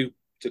we can do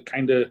to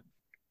kind of,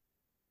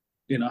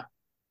 you know,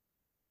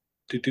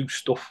 to do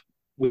stuff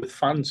with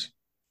fans.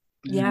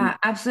 Yeah,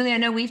 absolutely. I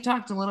know we've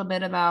talked a little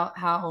bit about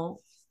how,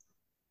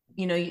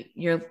 you know,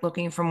 you're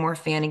looking for more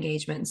fan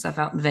engagement and stuff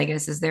out in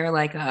Vegas. Is there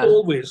like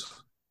always?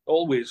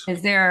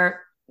 Is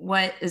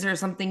there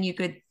something you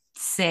could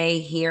say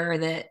here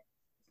that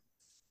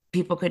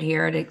people could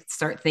hear to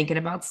start thinking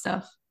about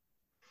stuff?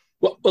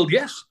 Well,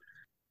 yes.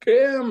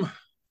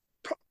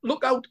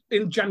 Look out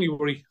in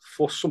January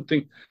for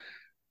something.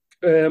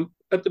 At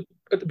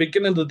the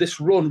beginning of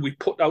this run, we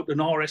put out an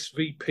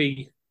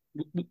RSVP.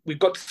 We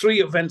got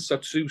 3 events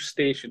at Zoo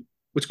Station.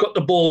 which got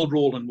the ball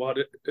rolling.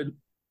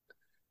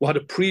 We had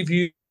a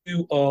preview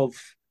of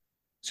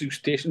Zoo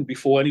Station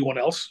before anyone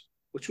else,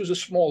 which was a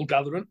small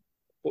gathering,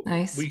 but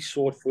Nice. we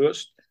saw it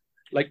first,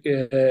 like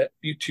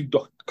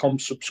YouTube.com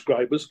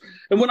subscribers.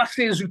 And when I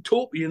say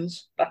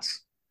Zootopians,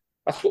 that's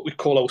what we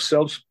call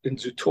ourselves in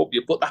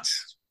Zootopia, but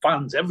that's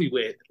fans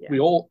everywhere. Yeah. We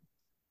all,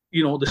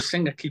 the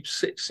singer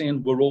keeps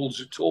saying we're all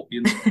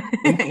Zootopians.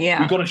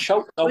 Yeah. We got a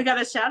shout out. We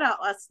got a shout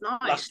out last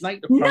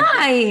night.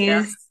 Nice.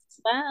 Yeah.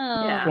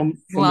 Wow. Yeah. From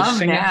Love the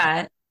singer,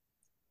 that.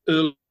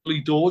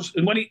 Early doors.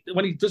 And when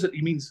he does it,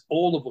 he means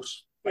all of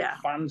us. Like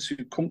fans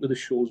who come to the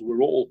shows,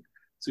 we're all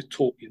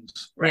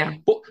Zootopians. Right. Yeah.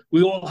 But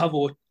we all have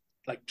our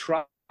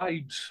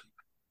tribes,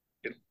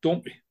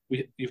 don't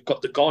we? You've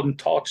got the Garden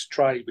Tarts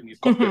tribe, and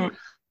you've got the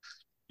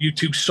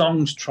YouTube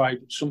Songs tribe.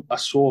 I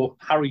saw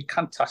Harry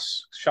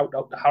Cantas, shout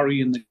out to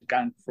Harry and the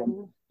gang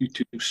from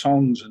YouTube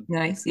Songs. And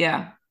nice,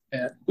 yeah.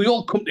 We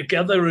all come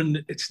together,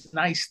 and it's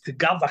nice to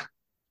gather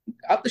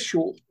at the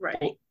show. Right.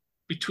 But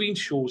between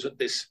shows at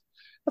this,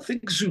 I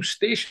think Zoo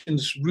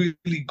Station's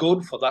really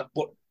good for that,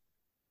 but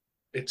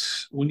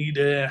we need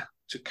to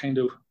kind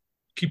of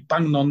keep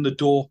banging on the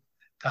door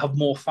to have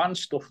more fan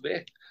stuff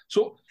there.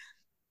 So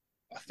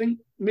I think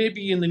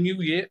maybe in the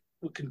new year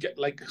we can get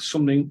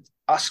something,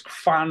 ask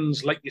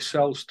fans like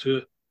yourselves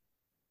to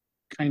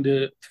kind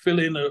of fill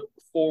in a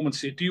form and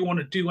say, do you want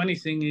to do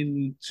anything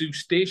in Zoo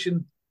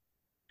Station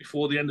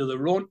before the end of the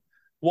run?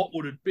 What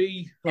would it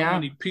be? How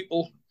many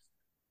people?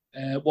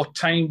 What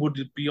time would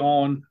it be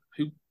on?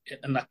 Who?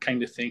 And that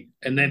kind of thing.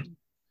 And then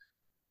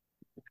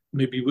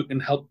maybe we can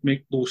help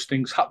make those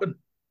things happen,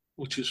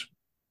 which is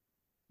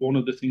one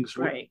of the things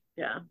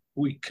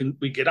we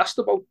get asked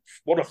about.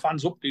 What are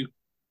fans up to?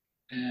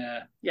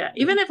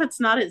 Even if it's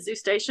not at Zoo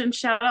Station,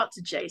 shout out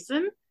to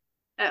Jason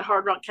at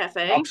Hard Rock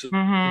Cafe.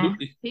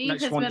 Absolutely. He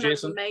has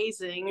been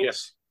amazing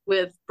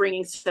with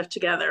bringing stuff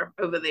together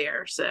over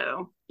there.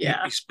 So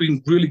he's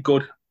been really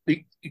good.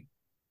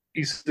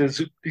 He's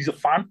a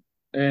fan,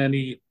 and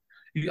he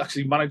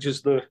actually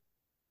manages the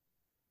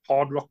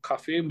Hard Rock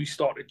Cafe, and we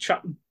started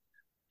chatting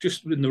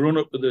just in the run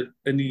up to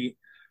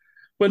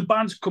when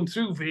bands come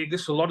through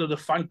Vegas, a lot of the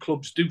fan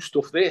clubs do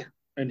stuff there,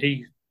 and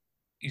he's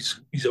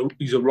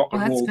a rock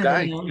and roll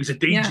guy. He's a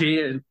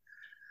DJ, and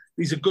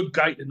he's a good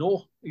guy to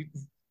know. He's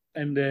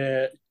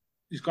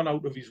gone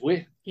out of his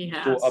way. He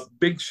has. So a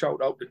big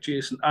shout out to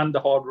Jason and the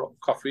Hard Rock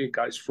Cafe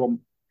guys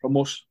from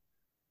us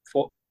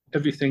for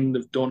everything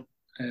they've done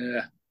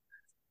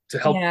to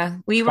help. Yeah,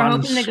 we were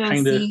hoping to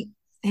go see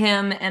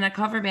him and a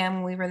cover band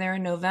when we were there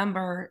in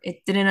November.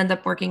 It didn't end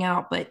up working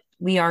out, but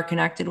we are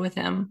connected with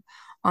him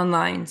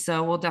online,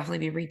 so we'll definitely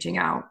be reaching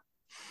out.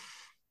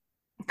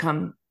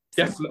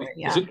 Definitely,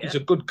 he's a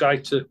good guy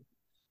to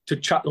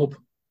chat up,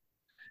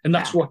 and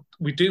that's what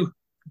we do.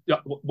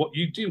 What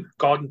you do,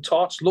 Garden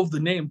Tarts. Love the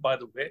name, by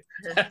the way.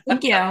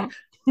 Thank you.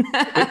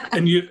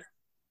 And you,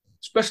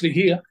 especially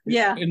here,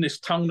 in this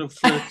town of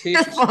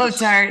flirtations, full of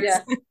tarts.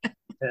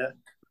 Yeah.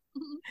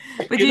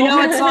 But you know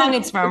what song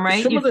it's from,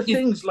 right? Some of the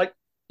things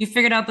you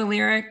figured out the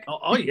lyric.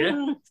 Oh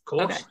yeah, of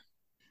course. Okay.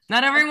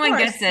 Not everyone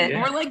gets it.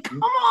 Yeah. We're like,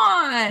 come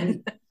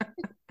on.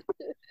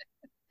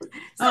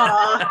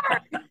 How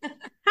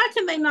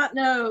can they not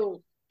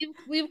know?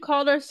 We've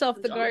called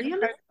ourselves the Garden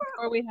Tarts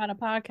before we had a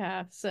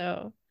podcast,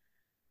 so.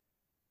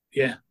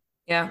 Yeah.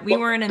 Yeah, we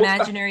were an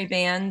imaginary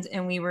band,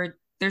 and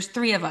there's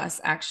three of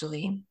us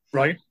actually.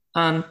 Right.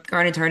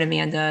 Garden Tart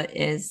Amanda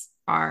is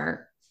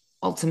our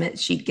ultimate.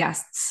 She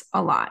guests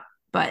a lot,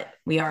 but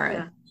we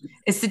are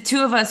it's the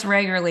two of us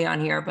regularly on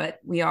here, but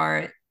we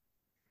are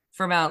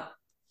for about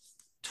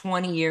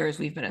 20 years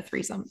we've been a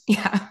threesome.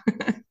 Yeah.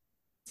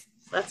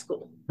 That's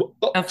cool.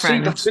 See,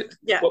 that's it.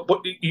 Yeah.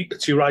 But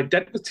it's your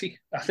identity.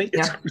 I think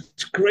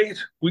it's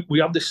great. We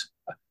have this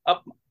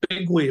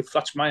big wave.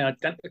 That's my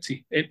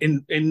identity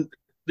in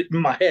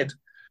my head.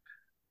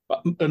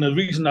 And the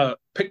reason I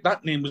picked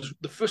that name was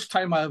the first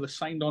time I ever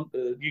signed on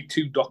to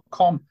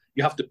YouTube.com.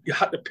 You had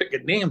to pick a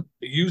name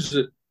to use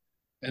it,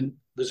 and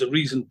there's a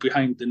reason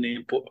behind the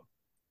name. But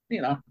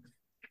I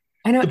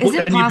know. Is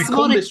it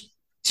possible to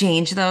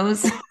change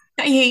those?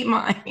 I hate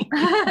mine.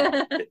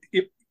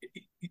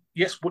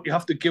 Yes, but you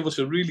have to give us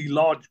a really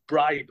large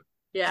bribe.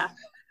 Yeah.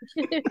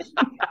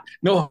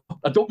 No,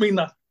 I don't mean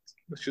that.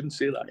 I shouldn't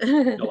say that.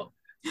 No.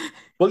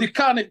 Well, you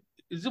can't.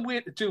 There's a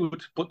way to do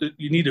it, but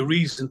you need a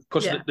reason.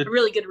 A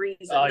really good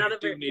reason. You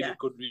do need a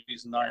good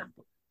reason. Not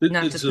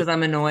just because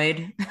I'm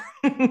annoyed.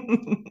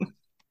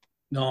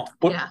 No,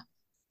 but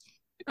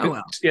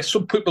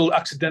some people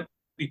accidentally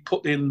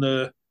put in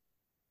the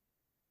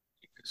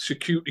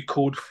security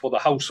code for the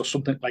house or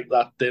something like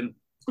that. Then,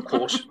 of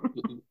course,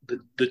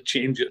 they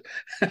change it.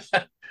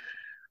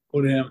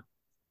 But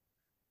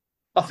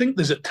I think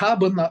there's a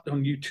tab on that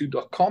on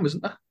YouTube.com,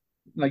 isn't there?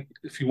 Like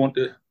if you want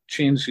to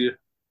change your.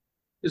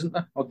 Isn't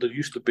there? Or there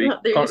used to be.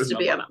 There used to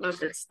be. I don't know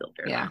if it's still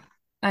there. Yeah,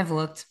 I've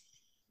looked.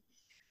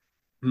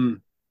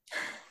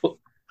 Well,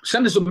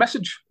 send us a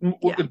message.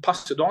 We can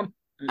pass it on.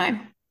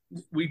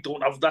 We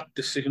don't have that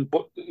decision,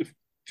 but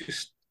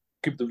just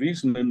give the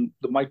reason, and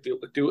they might be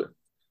able to do it.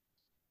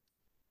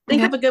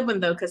 Think of a good one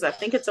though, because I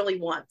think it's only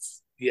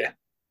once. Yeah.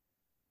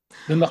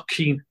 They're not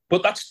keen.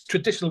 But that's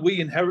traditional. We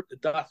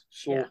inherited that.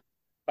 So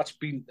that's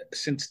been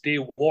since day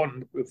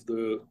one with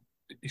the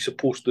you're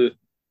supposed to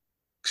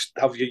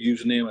have your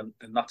username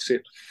and that's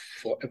it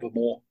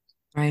forevermore.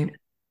 Right.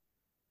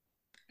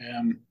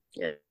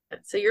 Yeah.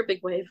 So you're a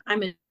big wave. I'm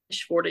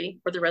Mish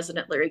 40 or the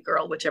resident Larry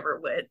girl, whichever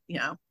would,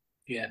 Yeah.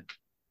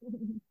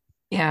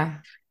 Yeah.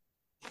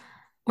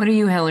 What are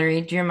you,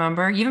 Hillary? Do you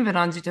remember? You haven't been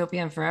on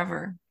Zootopia in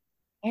forever.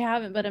 I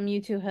haven't, but I'm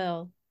U2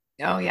 Hill.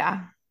 Oh,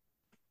 yeah.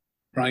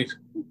 Right.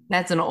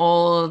 That's an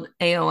old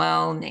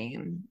AOL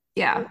name.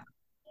 Yeah.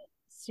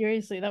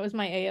 Seriously, that was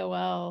my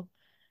AOL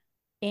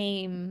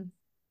AIM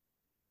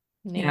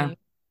name.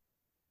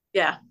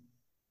 Yeah.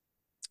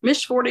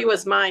 Mish 40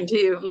 was mine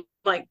too,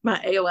 like my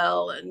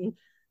AOL and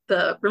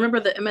remember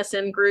the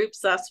MSN groups?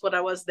 That's what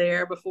I was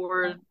there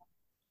before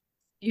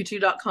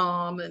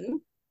U2.com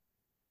and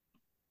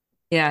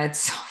Yeah, it's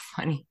so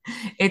funny.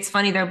 It's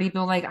funny though,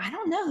 people like, I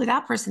don't know who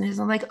that person is.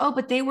 I'm like, oh,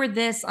 but they were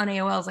this on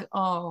AOL. I was like,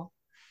 oh,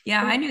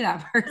 yeah, I knew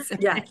that person.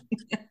 Yeah.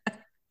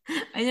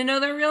 I didn't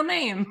know their real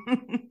name.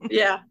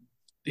 Yeah.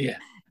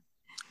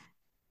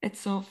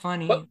 It's so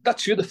funny. But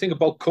that's the other thing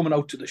about coming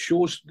out to the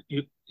shows.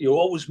 You're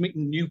always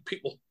meeting new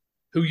people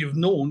who you've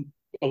known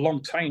a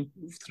long time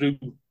through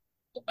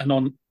and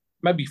on,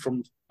 maybe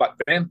from back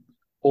then,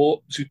 or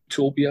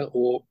Zootopia,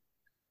 or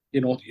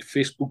your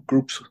Facebook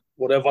groups,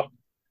 whatever.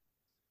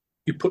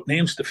 You put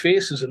names to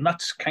faces, and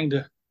that's kind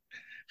of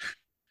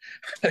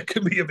that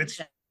can be a bit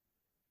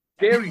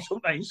scary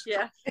sometimes.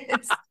 Yeah.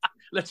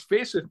 Let's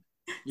face it.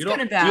 We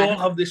all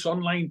have this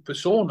online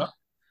persona,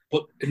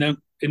 but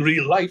in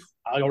real life,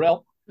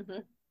 IRL,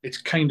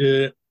 it's kind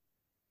of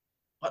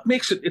what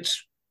makes it.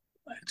 It's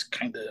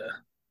kind of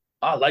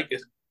I like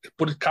it,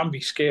 but it can be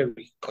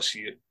scary because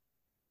you're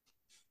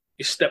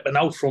stepping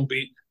out from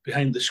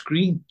behind the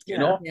screen.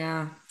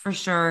 Yeah, for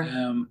sure.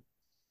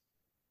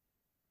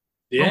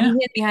 Yeah, well, we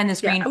hid behind the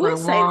screen for a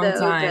long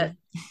time.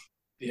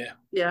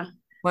 Yeah.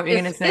 What were you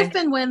gonna say? If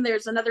and when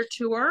there's another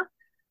tour,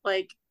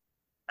 like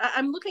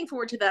I'm looking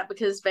forward to that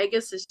because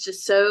Vegas is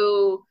just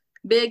so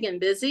big and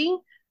busy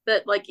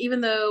that like even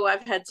though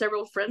I've had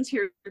several friends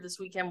here this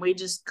weekend, we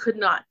just could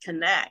not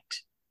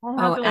connect.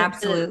 Oh,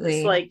 absolutely.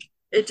 It's like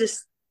it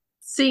just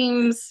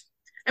seems.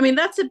 I mean,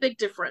 that's a big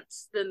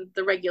difference than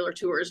the regular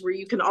tours where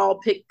you can all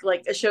pick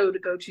like a show to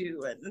go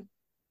to and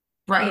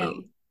right.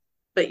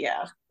 But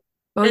yeah.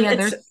 Oh yeah,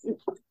 there's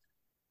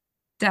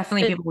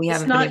definitely people we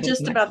haven't. It's not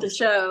just about the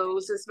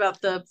shows; it's about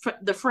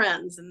the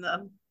friends and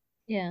the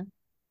yeah.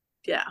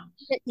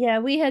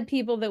 We had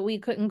people that we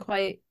couldn't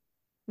quite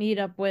meet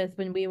up with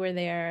when we were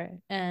there,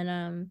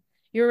 and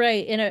you're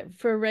right.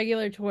 For a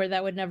regular tour,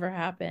 that would never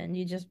happen.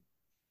 You just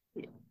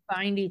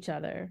find each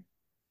other,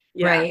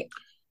 right?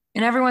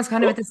 And everyone's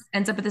kind of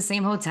ends up at the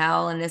same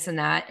hotel and this and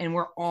that, and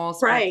we're all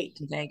in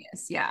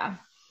Vegas. Yeah.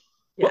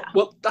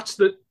 Well, that's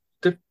the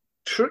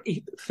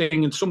tricky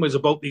thing in some ways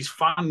about these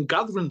fan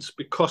gatherings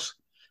because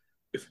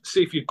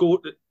if you go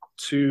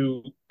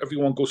to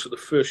everyone goes to the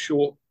first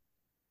show,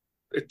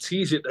 it's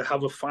easy to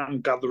have a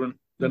fan gathering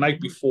the night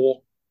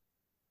before.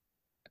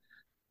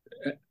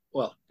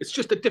 Well, it's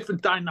just a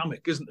different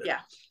dynamic, isn't it? Yeah.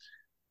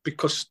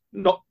 Because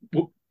not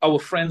our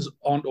friends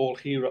aren't all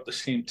here at the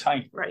same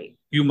time. Right.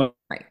 You might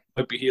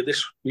be here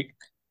this week.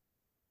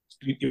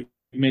 Your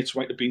mates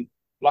might have been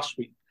last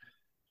week.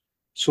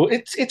 So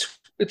it's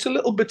a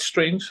little bit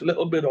strange, a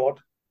little bit odd,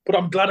 but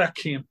I'm glad I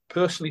came.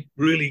 Personally,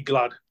 really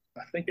glad.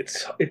 I think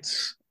it's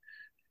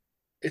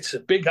a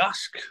big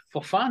ask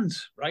for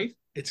fans, right?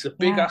 It's a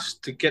big ask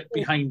to get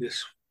behind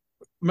this.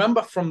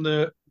 Remember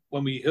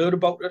when we heard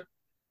about it,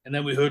 and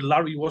then we heard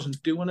Larry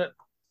wasn't doing it.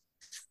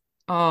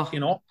 Oh,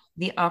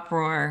 the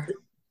uproar.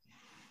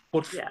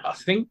 But I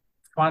think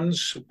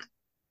fans,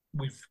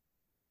 we've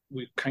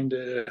kind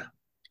of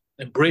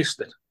embraced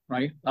it,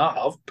 right? I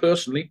have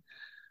personally.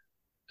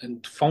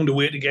 And found a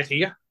way to get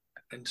here,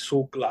 and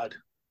so glad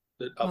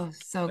that I've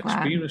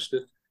experienced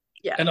it.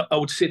 Yeah. And I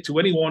would say to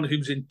anyone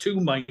who's in two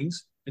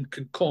minds and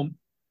can come,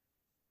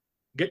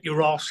 get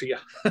your arse here.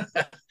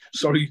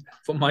 Sorry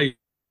for my.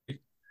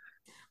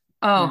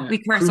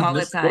 We curse all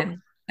the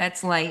time.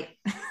 That's light.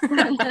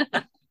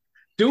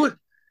 Do it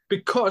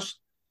because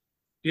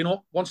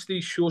once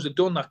these shows are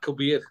done, that could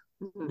be it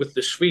with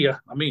the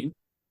Sphere. I mean,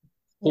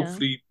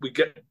 hopefully we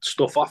get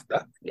stuff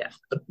after. Yeah.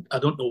 I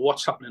don't know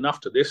what's happening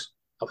after this.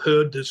 I've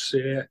heard this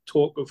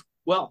talk of,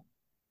 well,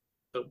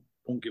 I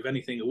won't give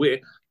anything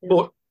away,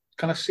 but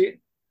can I say it?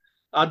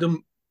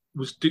 Adam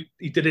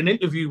he did an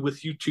interview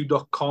with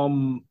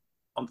U2.com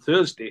on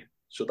Thursday,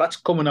 so that's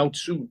coming out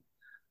soon.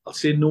 I'll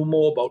say no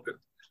more about it.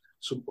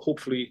 So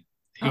hopefully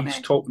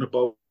he's talking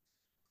about.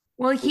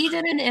 Well, he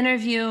did an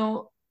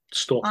interview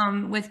stuff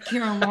with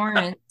Kira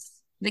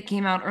Lawrence that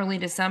came out early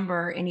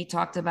December, and he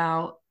talked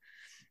about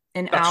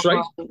an That's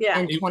album right.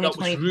 in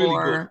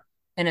 2024 really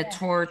and a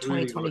tour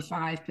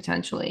 2025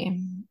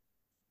 potentially.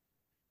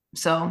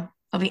 So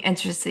I'll be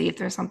interested to see if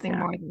there's something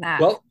more than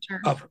that. Well,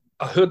 sure.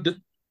 I heard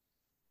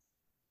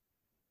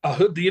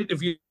the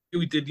interview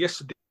we did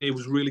yesterday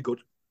was really good.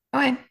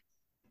 Okay.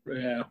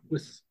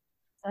 with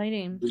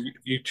Exciting.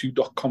 the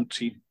U2.com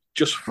team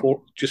just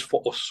for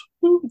us.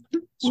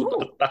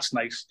 So that's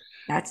nice.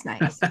 That's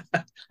nice.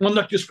 Well,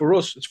 not just for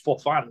us; it's for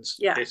fans.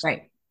 Yeah,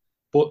 right.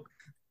 But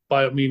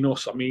by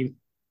us, I mean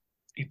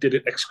he did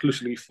it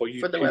exclusively for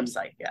for the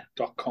website. Yeah.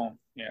 .com.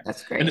 Yeah,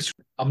 That's and great.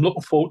 I'm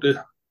looking forward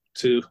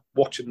to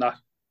watching that.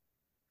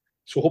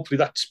 So hopefully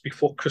that's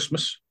before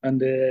Christmas.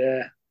 And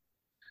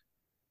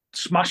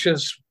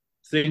Smashers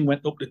thing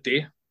went up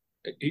today.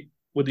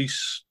 With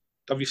these,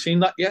 have you seen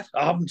that yet?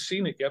 I haven't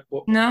seen it yet,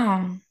 but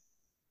No.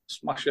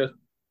 Smasher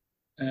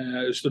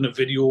has done a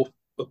video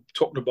of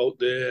talking about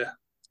the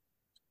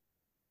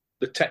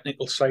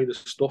technical side of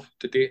stuff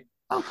today.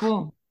 Oh,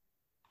 cool.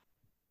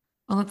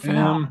 I'll look for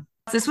that.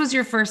 This was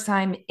your first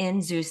time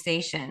in Zoo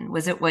Station.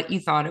 Was it what you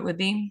thought it would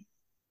be?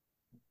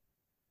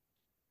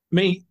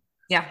 Me,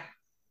 Yeah.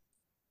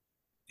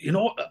 you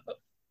know,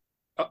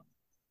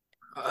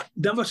 I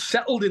never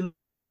settled in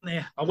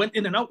there. I went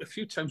in and out a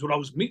few times when I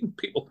was meeting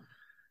people,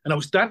 and I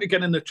was down to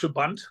get in the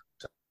Trabant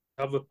to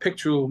have a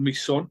picture of my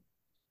son.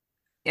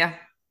 Yeah.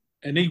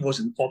 And he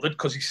wasn't bothered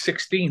because he's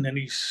 16 and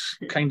he's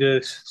kind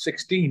of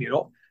 16, you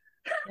know,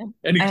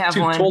 and I he's have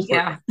too one. tall for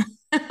Yeah.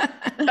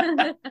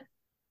 it.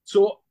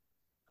 So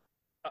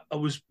I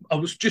was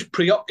just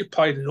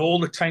preoccupied in all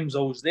the times I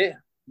was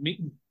there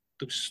meeting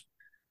those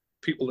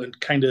people and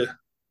kind of a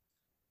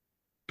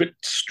bit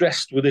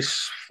stressed with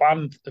this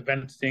fan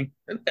event thing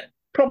and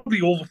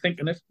probably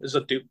overthinking it as I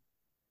do.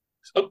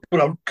 So,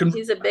 but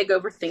He's a big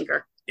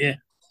overthinker. Yeah.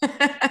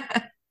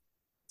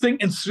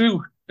 Thinking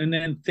through and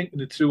then thinking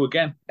it through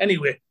again.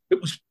 Anyway,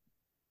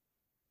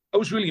 I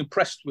was really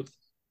impressed with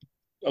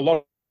a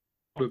lot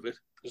of it.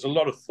 There's a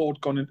lot of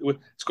thought gone into it.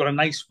 It's got a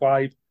nice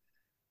vibe.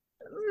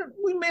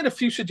 We made a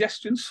few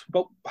suggestions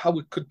about how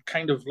we could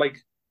kind of like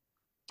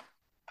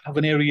have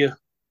an area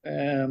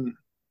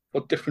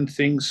for different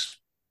things.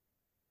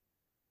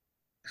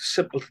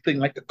 Simple thing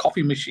like a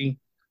coffee machine,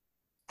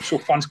 so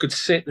fans could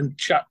sit and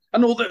chat. I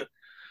know that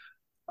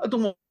I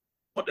don't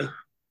want to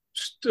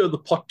stir the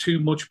pot too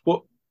much,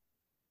 but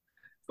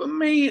for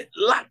me, it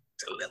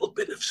lacked a little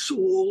bit of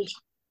soul.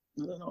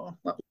 I don't know.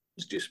 That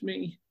was just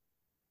me.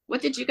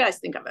 What did you guys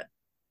think of it?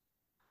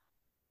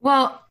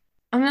 Well,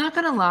 I'm not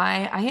gonna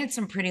lie, I had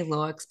some pretty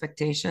low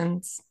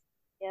expectations.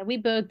 Yeah, we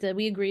both did.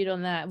 We agreed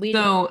on that.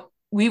 So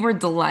we were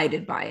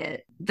delighted by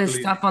it. The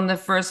stuff on the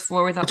first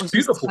floor we thought It's was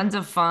beautiful. just tons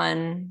of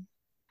fun.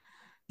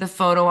 The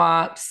photo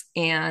ops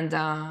and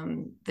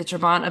the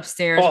Trabant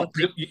upstairs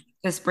with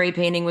the spray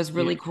painting was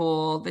really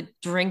cool. The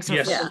drinks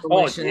are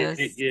delicious.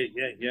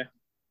 Yeah.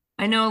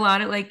 I know a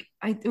lot of it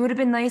would have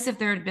been nice if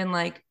there had been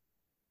like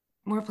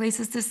more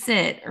places to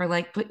sit or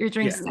like put your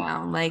drinks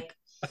down. Like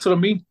that's what I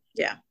mean.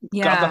 Yeah.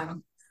 Yeah.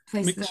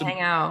 Places to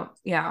hang out.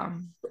 Yeah.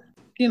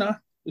 You know,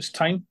 there's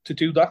time to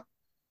do that.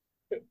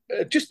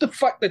 Just the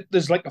fact that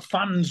there's like a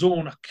fan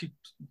zone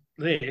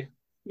there.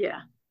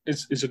 Yeah.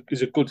 Is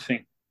a good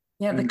thing.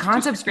 Yeah, the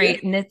concept's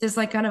great. And it's just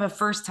like kind of a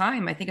first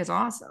time. I think it's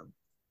awesome.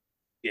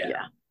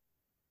 Yeah.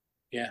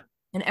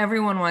 And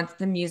everyone wants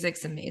the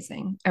music's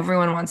amazing.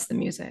 Everyone wants the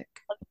music.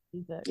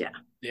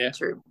 Yeah.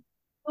 True.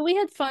 Well, we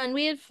had fun.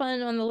 We had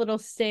fun on the little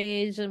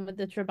stage and with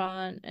the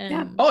Trabant.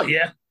 And oh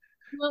yeah.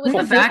 We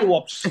went back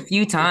a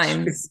few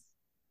times.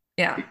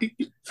 Yeah.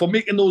 For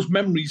making those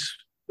memories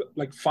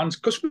like fans,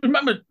 because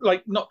remember,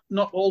 like not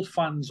all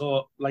fans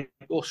are like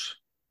us.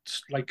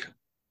 It's like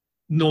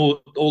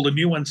know all the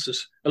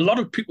nuances. A lot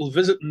of people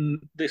visiting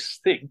this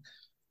thing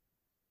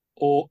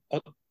or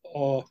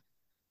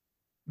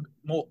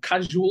more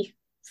casual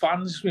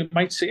fans, we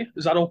might say.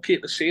 Is that okay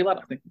to say that?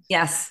 I think.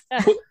 Yes.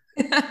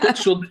 But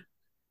so,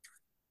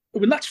 I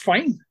mean, that's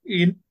fine,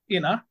 you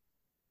know.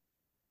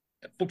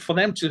 But for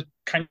them to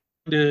kind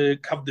of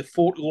have the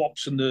photo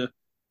ops and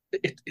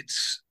it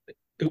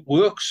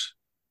works.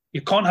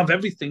 You can't have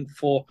everything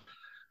for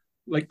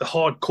like the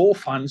hardcore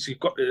fans. You've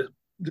got to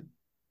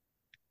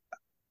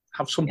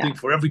have something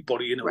for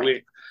everybody in a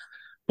way.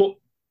 But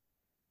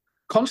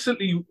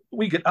constantly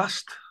we get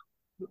asked,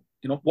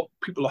 you know, what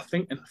people are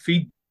thinking,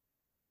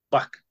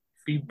 feedback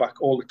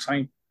all the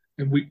time.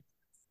 And we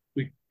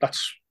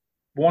that's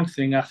one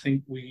thing I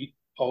think we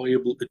are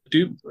able to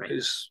do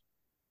is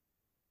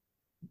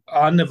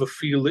I never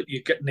feel that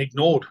you're getting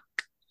ignored.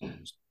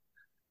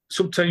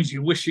 Sometimes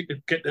you wish you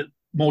could get a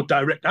more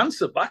direct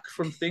answer back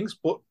from things,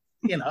 but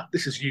you know,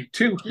 this is you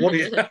too. What do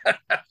you?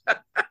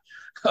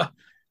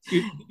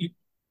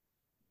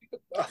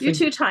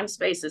 U2 Time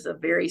Space is a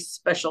very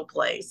special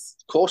place.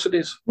 Of course it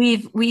is.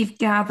 We've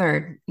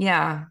gathered.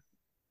 Yeah.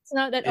 It's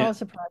not at all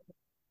surprising.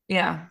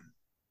 Yeah.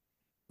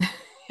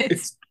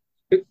 It's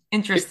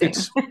interesting.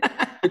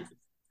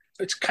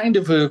 It's kind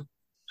of a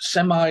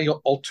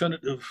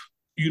semi-alternative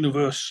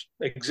universe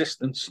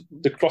existence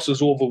that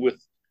crosses over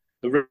with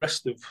the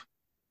rest of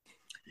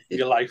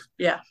your life.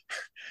 Yeah.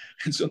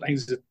 And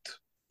sometimes it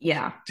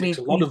we've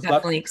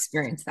definitely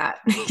experienced that.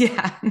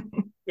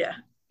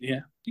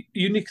 Yeah.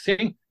 Unique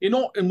thing, you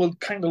know, and we'll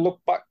kind of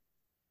look back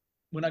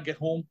when I get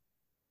home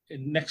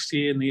in next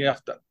year and the year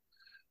after.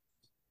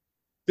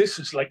 This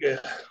is like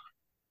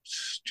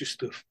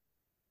just a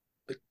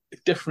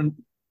different,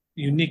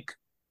 unique,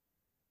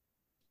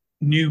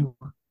 new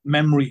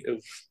memory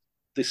of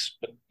this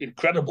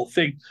incredible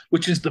thing,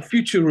 which is the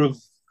future of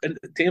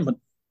entertainment.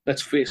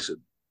 Let's face it.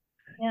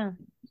 Yeah.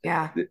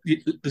 Yeah.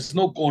 There's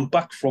no going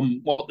back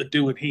from what they're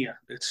doing here.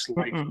 It's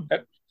like Mm-mm.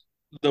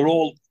 they're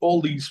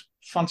all these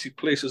fancy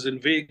places in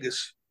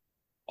Vegas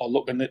are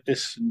looking at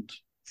this, and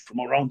from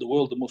around the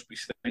world, they must be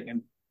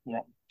thinking,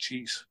 well,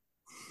 geez,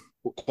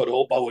 we've got to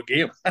up our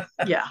game.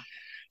 Yeah.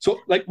 So,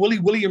 like Willie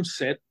Williams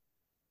said,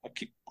 I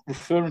keep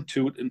referring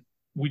to it, and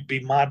we'd be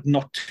mad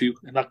not to.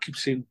 And I keep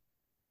saying,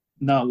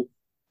 now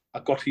I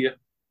got here,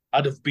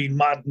 I'd have been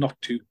mad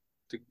not to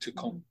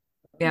come.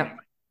 Yeah,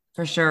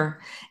 for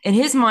sure. And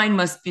his mind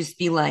must just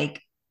be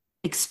like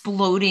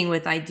exploding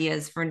with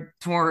ideas for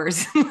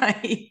tours.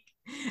 Like,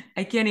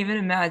 I can't even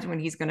imagine what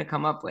he's going to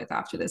come up with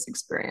after this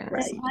experience.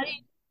 Right.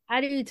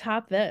 How do you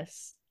top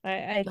this?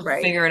 He'll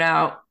Right. figure it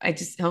out.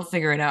 He'll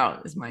figure it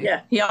out is my.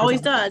 Yeah, he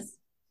always does.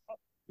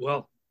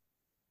 Well,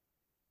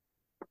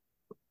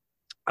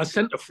 I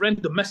sent a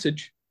friend a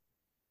message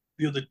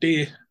the other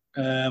day,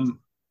 kind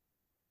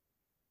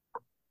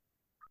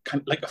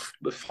of like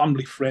a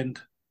family friend,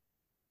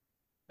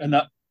 and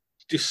I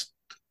just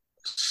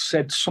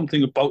said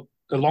something about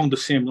along the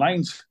same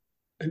lines.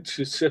 And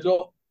she said,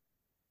 "Oh,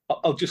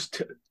 I'll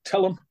just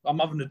tell him I'm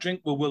having a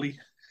drink with Willie,"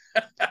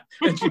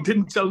 and she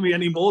didn't tell me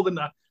any more than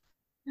that.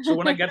 So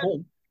when I get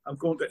home, I'm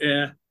going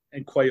to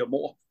inquire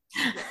more.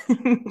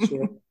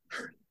 So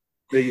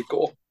there you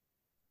go.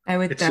 That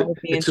would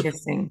be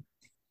interesting.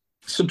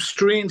 Some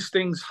strange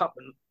things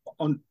happen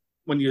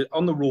when you're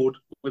on the road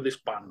with this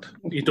band.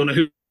 You don't know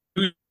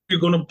who you're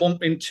going to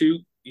bump into.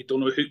 You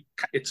don't know who.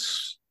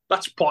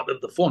 That's part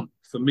of the fun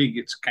for me.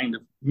 It's kind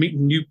of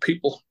meeting new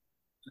people,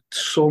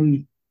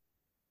 some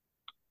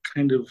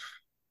kind of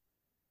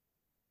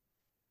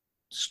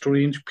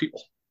strange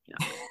people,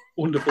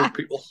 wonderful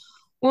people.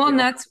 Well, and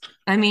that's,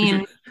 I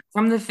mean,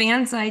 from the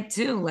fan side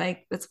too.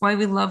 Like, that's why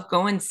we love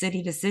going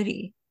city to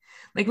city.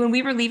 Like when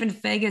we were leaving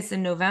Vegas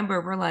in November,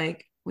 we're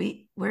like,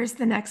 where's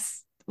the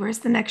next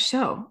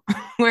show?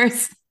 Where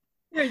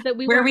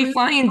are we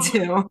flying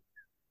to?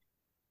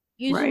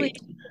 Usually Right.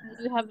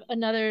 you have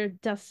another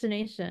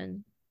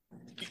destination.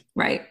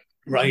 Right.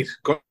 Right.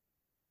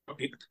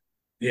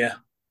 Yeah.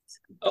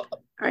 All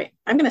right.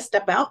 I'm going to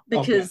step out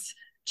because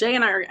Jay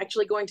and I are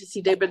actually going to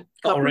see David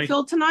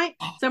Copperfield tonight.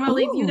 So I'm going to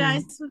leave you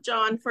guys with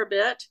John for a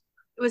bit.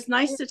 It was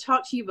nice to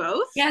talk to you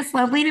both. Yes,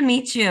 lovely to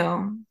meet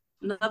you.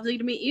 Lovely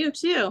to meet you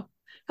too.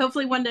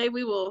 Hopefully one day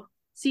we will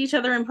see each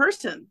other in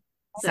person.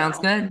 Sounds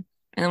good.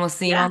 And then we'll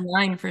see you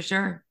online for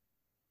sure.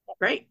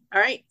 Great.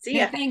 All right. See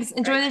ya. Thanks.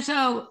 Enjoy the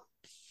show.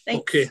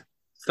 Thanks. Okay.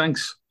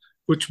 Thanks.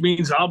 Which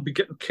means I'll be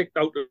getting kicked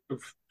out of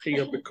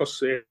here because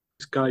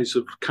these guys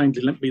have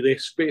kindly lent me their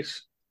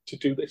space to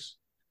do this.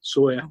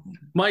 So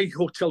my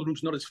hotel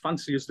room's not as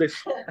fancy as this.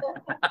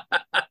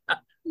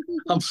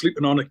 I'm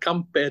sleeping on a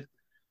camp bed,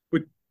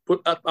 but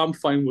I'm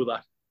fine with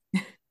that.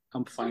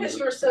 I'm fine. Because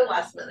you were so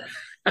last minute.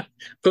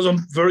 Because I'm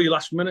very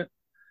last minute.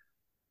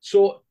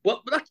 So,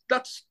 well,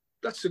 that's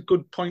a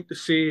good point to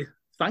say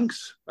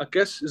thanks, I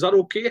guess. Is that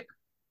okay?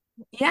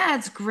 Yeah,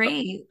 it's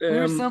great.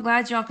 We're so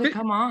glad y'all could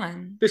come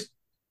on.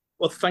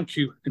 Well, thank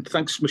you. And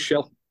thanks,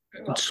 Michelle.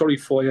 I'm sorry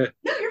for you.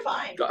 No, you're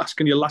fine.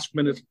 Asking you last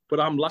minute,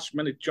 but I'm last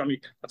minute Johnny.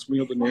 That's my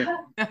other name.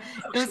 It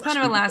was kind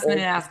of a last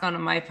minute ask on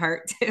my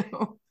part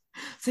too.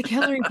 It's like,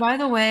 Hillary, by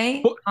the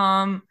way,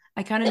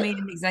 I kind of made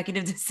an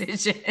executive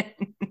decision.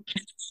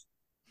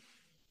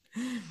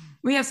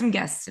 We have some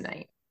guests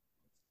tonight.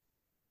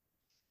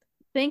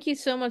 Thank you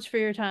so much for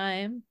your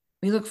time.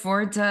 We look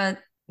forward to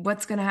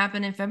what's going to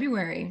happen in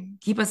February.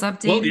 Keep us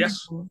updated. Well,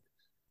 yes.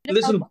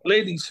 Listen,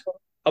 ladies,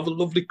 have a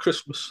lovely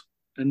Christmas.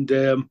 And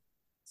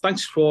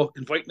thanks for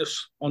inviting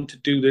us on to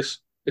do this.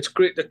 It's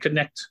great to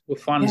connect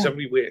with fans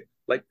everywhere.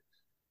 Like,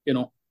 you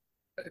know,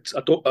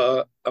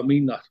 I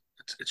mean that.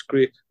 It's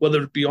great.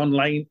 Whether it be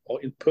online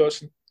or in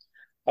person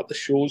at the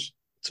shows,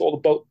 it's all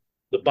about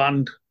the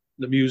band,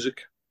 the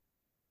music.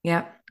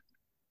 Yeah.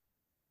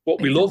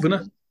 What we love,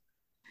 innit?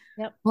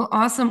 Yep. Well,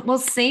 awesome. Well,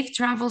 safe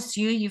travels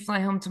to you. You fly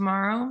home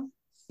tomorrow,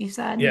 you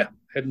said? Yeah,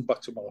 heading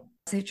back tomorrow.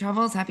 Safe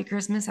travels. Happy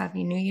Christmas.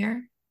 Happy New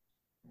Year.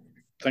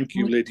 Thank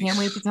you, ladies. Can't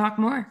wait to talk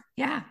more.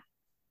 Yeah.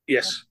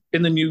 Yes,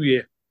 in the new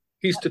year.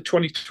 Here's to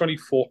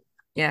 2024.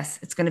 Yes,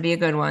 it's going to be a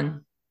good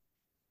one.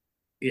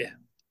 Yeah,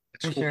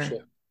 let's hope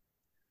so.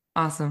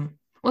 Awesome.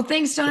 Well,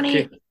 thanks, Johnny.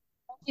 Okay. Thank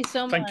you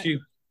so much. Thank you.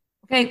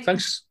 Okay.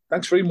 Thanks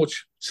very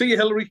much. See you,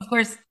 Hillary. Of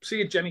course. See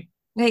you, Jenny.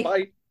 Okay.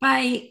 Bye.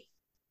 Bye.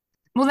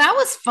 Well, that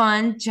was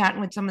fun chatting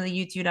with some of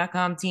the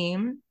U2.com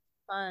team.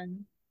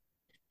 Fun.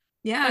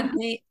 Yeah.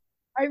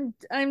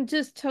 I'm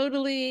just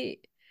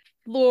totally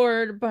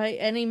floored by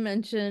any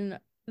mention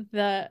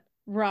that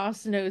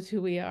Ross knows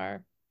who we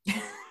are.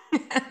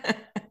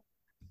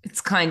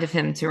 It's kind of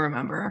him to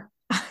remember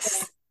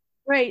us.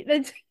 Right.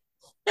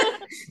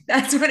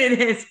 That's what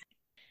it is.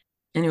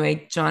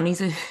 Anyway,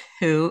 Johnny's a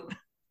hoot.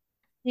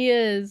 He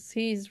is.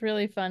 He's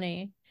really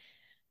funny.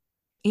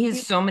 He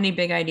has so many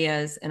big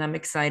ideas, and I'm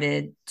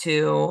excited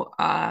to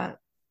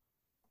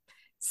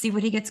see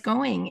what he gets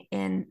going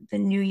in the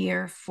new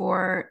year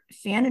for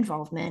fan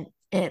involvement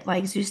at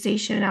like Zoo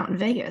Station out in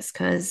Vegas.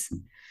 Because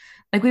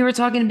like we were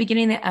talking at the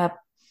beginning of the app,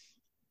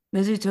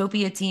 the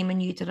Zootopia team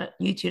and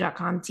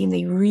YouTube.com team,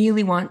 they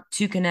really want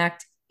to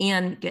connect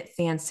and get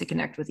fans to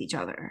connect with each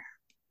other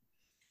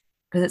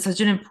because it's such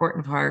an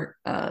important part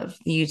of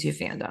the YouTube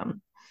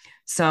fandom.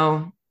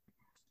 So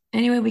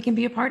anyway, we can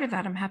be a part of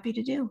that. I'm happy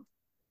to do.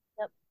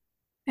 Yep.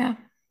 Yeah.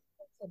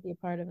 I'll be a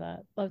part of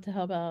that. Love to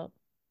help out.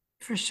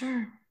 For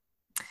sure.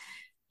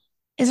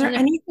 Is there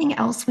anything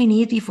else we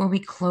need before we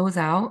close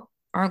out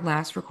our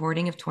last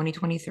recording of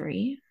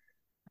 2023?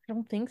 I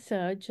don't think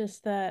so.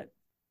 Just that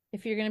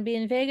if you're going to be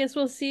in Vegas,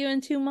 we'll see you in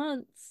 2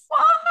 months.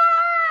 What?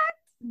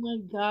 Oh my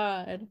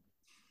God.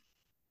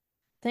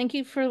 Thank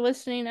you for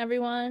listening,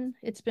 everyone.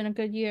 It's been a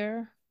good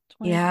year.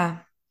 Yeah.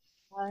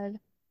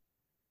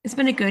 It's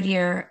been a good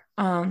year.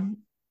 I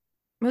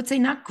would say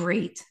not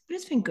great, but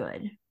it's been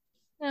good.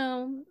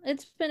 No,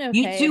 it's been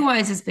okay.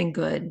 YouTube-wise, it's been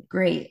good.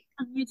 Great.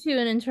 You too.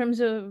 And in terms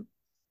of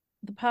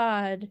the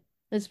pod,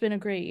 it's been a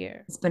great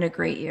year. It's been a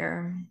great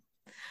year.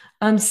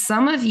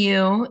 Some of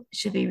you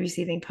should be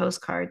receiving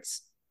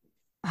postcards,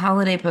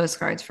 holiday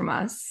postcards from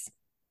us.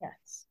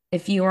 Yes.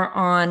 If you are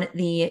on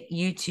the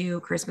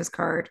YouTube Christmas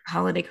card,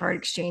 holiday card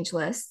exchange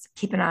list,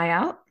 keep an eye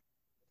out.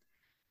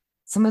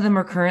 Some of them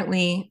are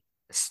currently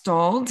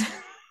stalled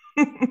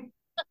in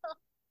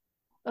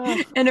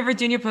a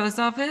Virginia post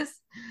office,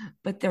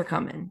 but they're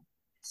coming.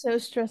 So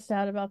stressed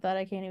out about that.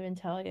 I can't even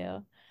tell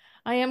you.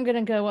 I am going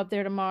to go up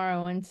there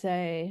tomorrow and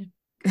say,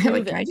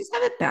 like, can I just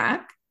have it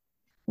back?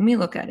 Let me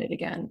look at it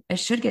again. I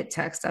should get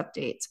text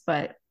updates,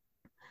 but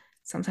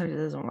sometimes it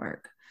doesn't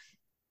work.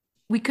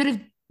 We could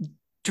have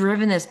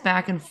driven this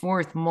back and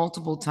forth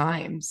multiple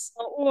times.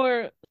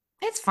 Or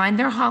it's fine.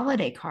 They're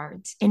holiday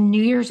cards, and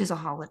New Year's is a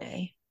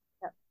holiday.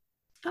 Yep.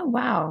 Oh,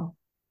 wow.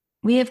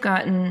 We have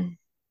gotten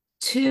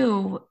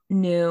 2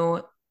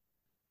 new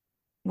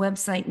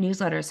website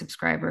newsletter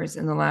subscribers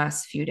in the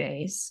last few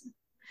days.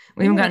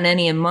 We haven't gotten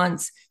any in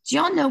months. Do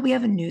y'all know we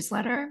have a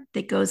newsletter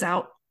that goes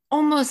out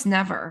almost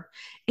never?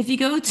 If you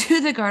go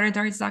to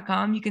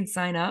thegardendarts.com, you can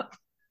sign up.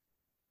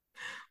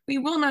 We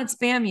will not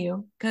spam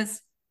you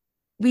because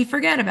we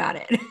forget about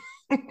it.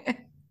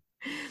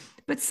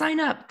 But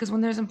sign up because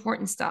when there's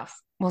important stuff,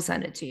 we'll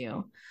send it to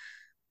you.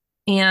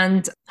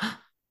 And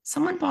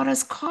someone bought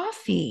us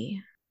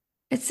coffee.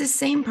 It's the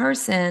same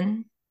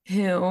person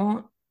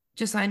who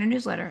just signed a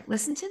newsletter.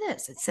 Listen to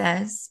this. It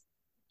says,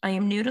 I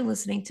am new to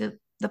listening to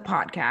the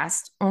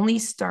podcast, only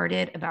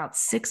started about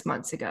 6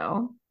 months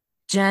ago.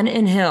 Jen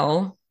and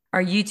Hill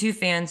are YouTube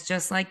fans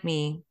just like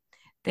me.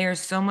 They are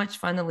so much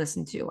fun to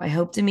listen to. I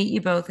hope to meet you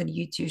both at a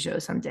YouTube show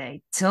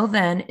someday. Till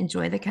then,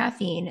 enjoy the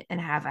caffeine and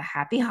have a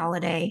happy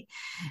holiday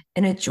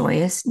and a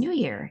joyous new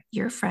year.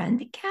 Your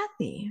friend,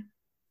 Kathy.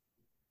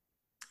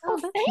 Oh,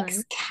 thanks,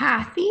 nice.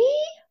 Kathy.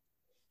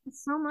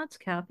 Thanks so much,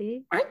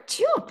 Kathy. Aren't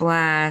you a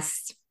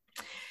blast?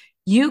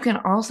 You can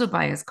also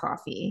buy us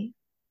coffee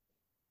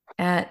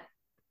at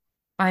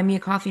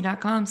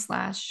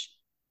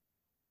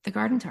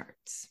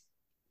buymeacoffee.com/thegardentarts.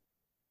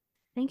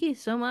 Thank you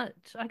so much.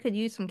 I could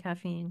use some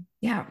caffeine.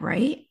 Yeah,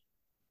 right?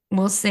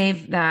 We'll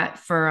save that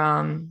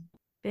for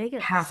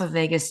Vegas. Half a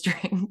Vegas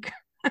drink.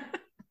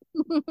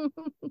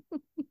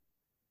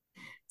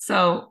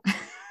 So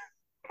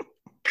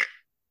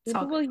maybe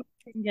we'll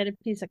get a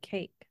piece of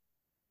cake.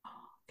 Oh,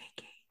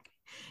 cake.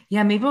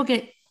 Yeah, maybe we'll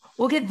get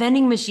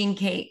vending machine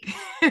cake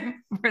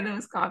for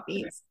those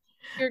coffees.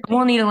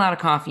 We'll need a lot of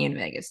coffee in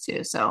Vegas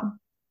too, so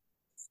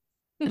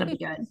it'll be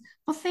good.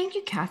 Well, thank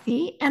you,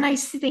 Kathy. And I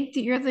think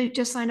that you're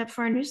just signed up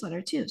for our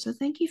newsletter too. So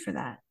thank you for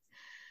that.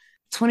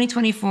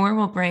 2024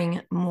 will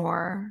bring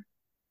more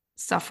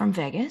stuff from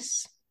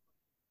Vegas,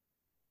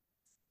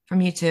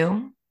 from you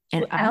two,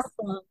 and us.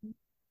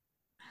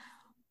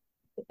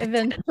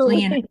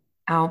 Eventually an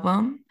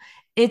album.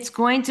 It's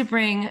going to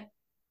bring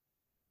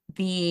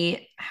the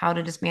How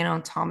to Dismantle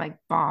an Atomic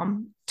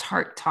Bomb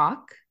Tart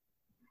Talk,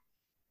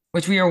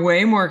 which we are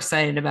way more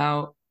excited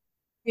about.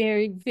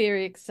 Very,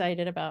 very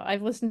excited about.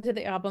 I've listened to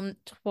the album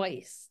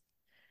twice.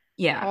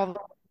 Yeah.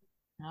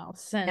 Now,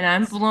 since. And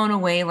I'm blown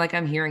away like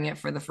I'm hearing it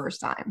for the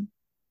first time.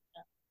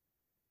 Yeah.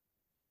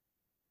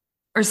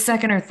 Or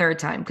second or third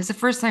time, because the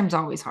first time's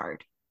always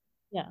hard.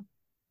 Yeah.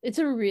 It's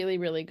a really,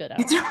 really good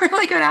album. It's a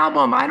really good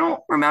album. I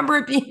don't remember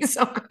it being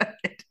so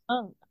good.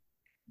 Oh.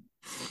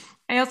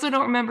 I also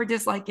don't remember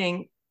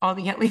disliking All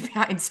the Can't Leave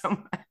Behind so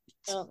much.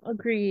 Oh,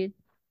 agreed.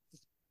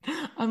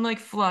 I'm like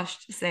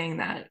flushed saying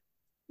that.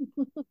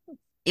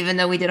 Even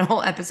though we did a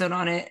whole episode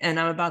on it and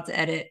I'm about to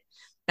edit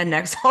a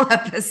next whole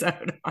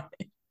episode on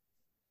it.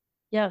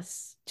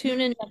 Yes.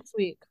 Tune in next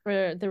week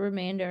for the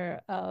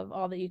remainder of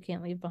All That You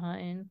Can't Leave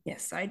Behind.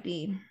 Yes,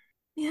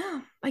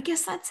 yeah, I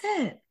guess that's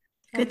it.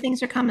 Good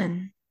things are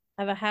coming.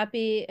 Have a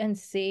happy and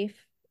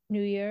safe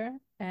new year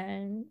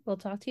and we'll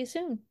talk to you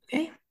soon.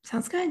 Okay,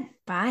 sounds good.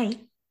 Bye.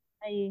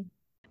 Bye.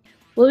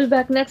 We'll be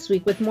back next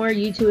week with more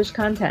YouTube-ish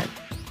content.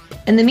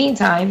 In the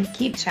meantime,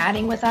 keep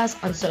chatting with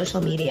us on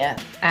social media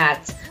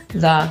at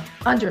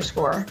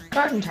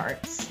 _garden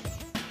tarts.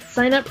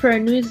 Sign up for our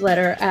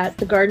newsletter at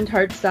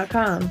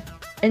thegardentarts.com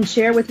and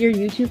share with your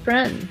YouTube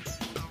friends.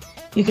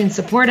 You can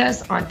support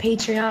us on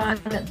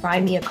Patreon, buy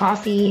me a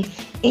coffee,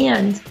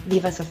 and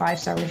leave us a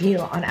 5-star review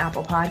on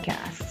Apple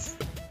Podcasts.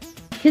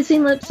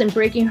 Kissing Lips and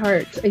Breaking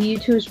Hearts, a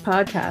YouTube's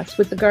podcast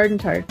with the Garden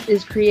Tarts,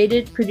 is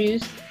created,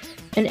 produced,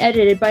 and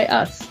edited by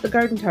us, the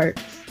Garden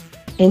Tarts.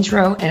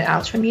 Intro and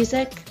outro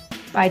music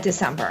by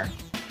December.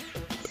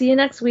 See you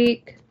next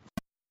week.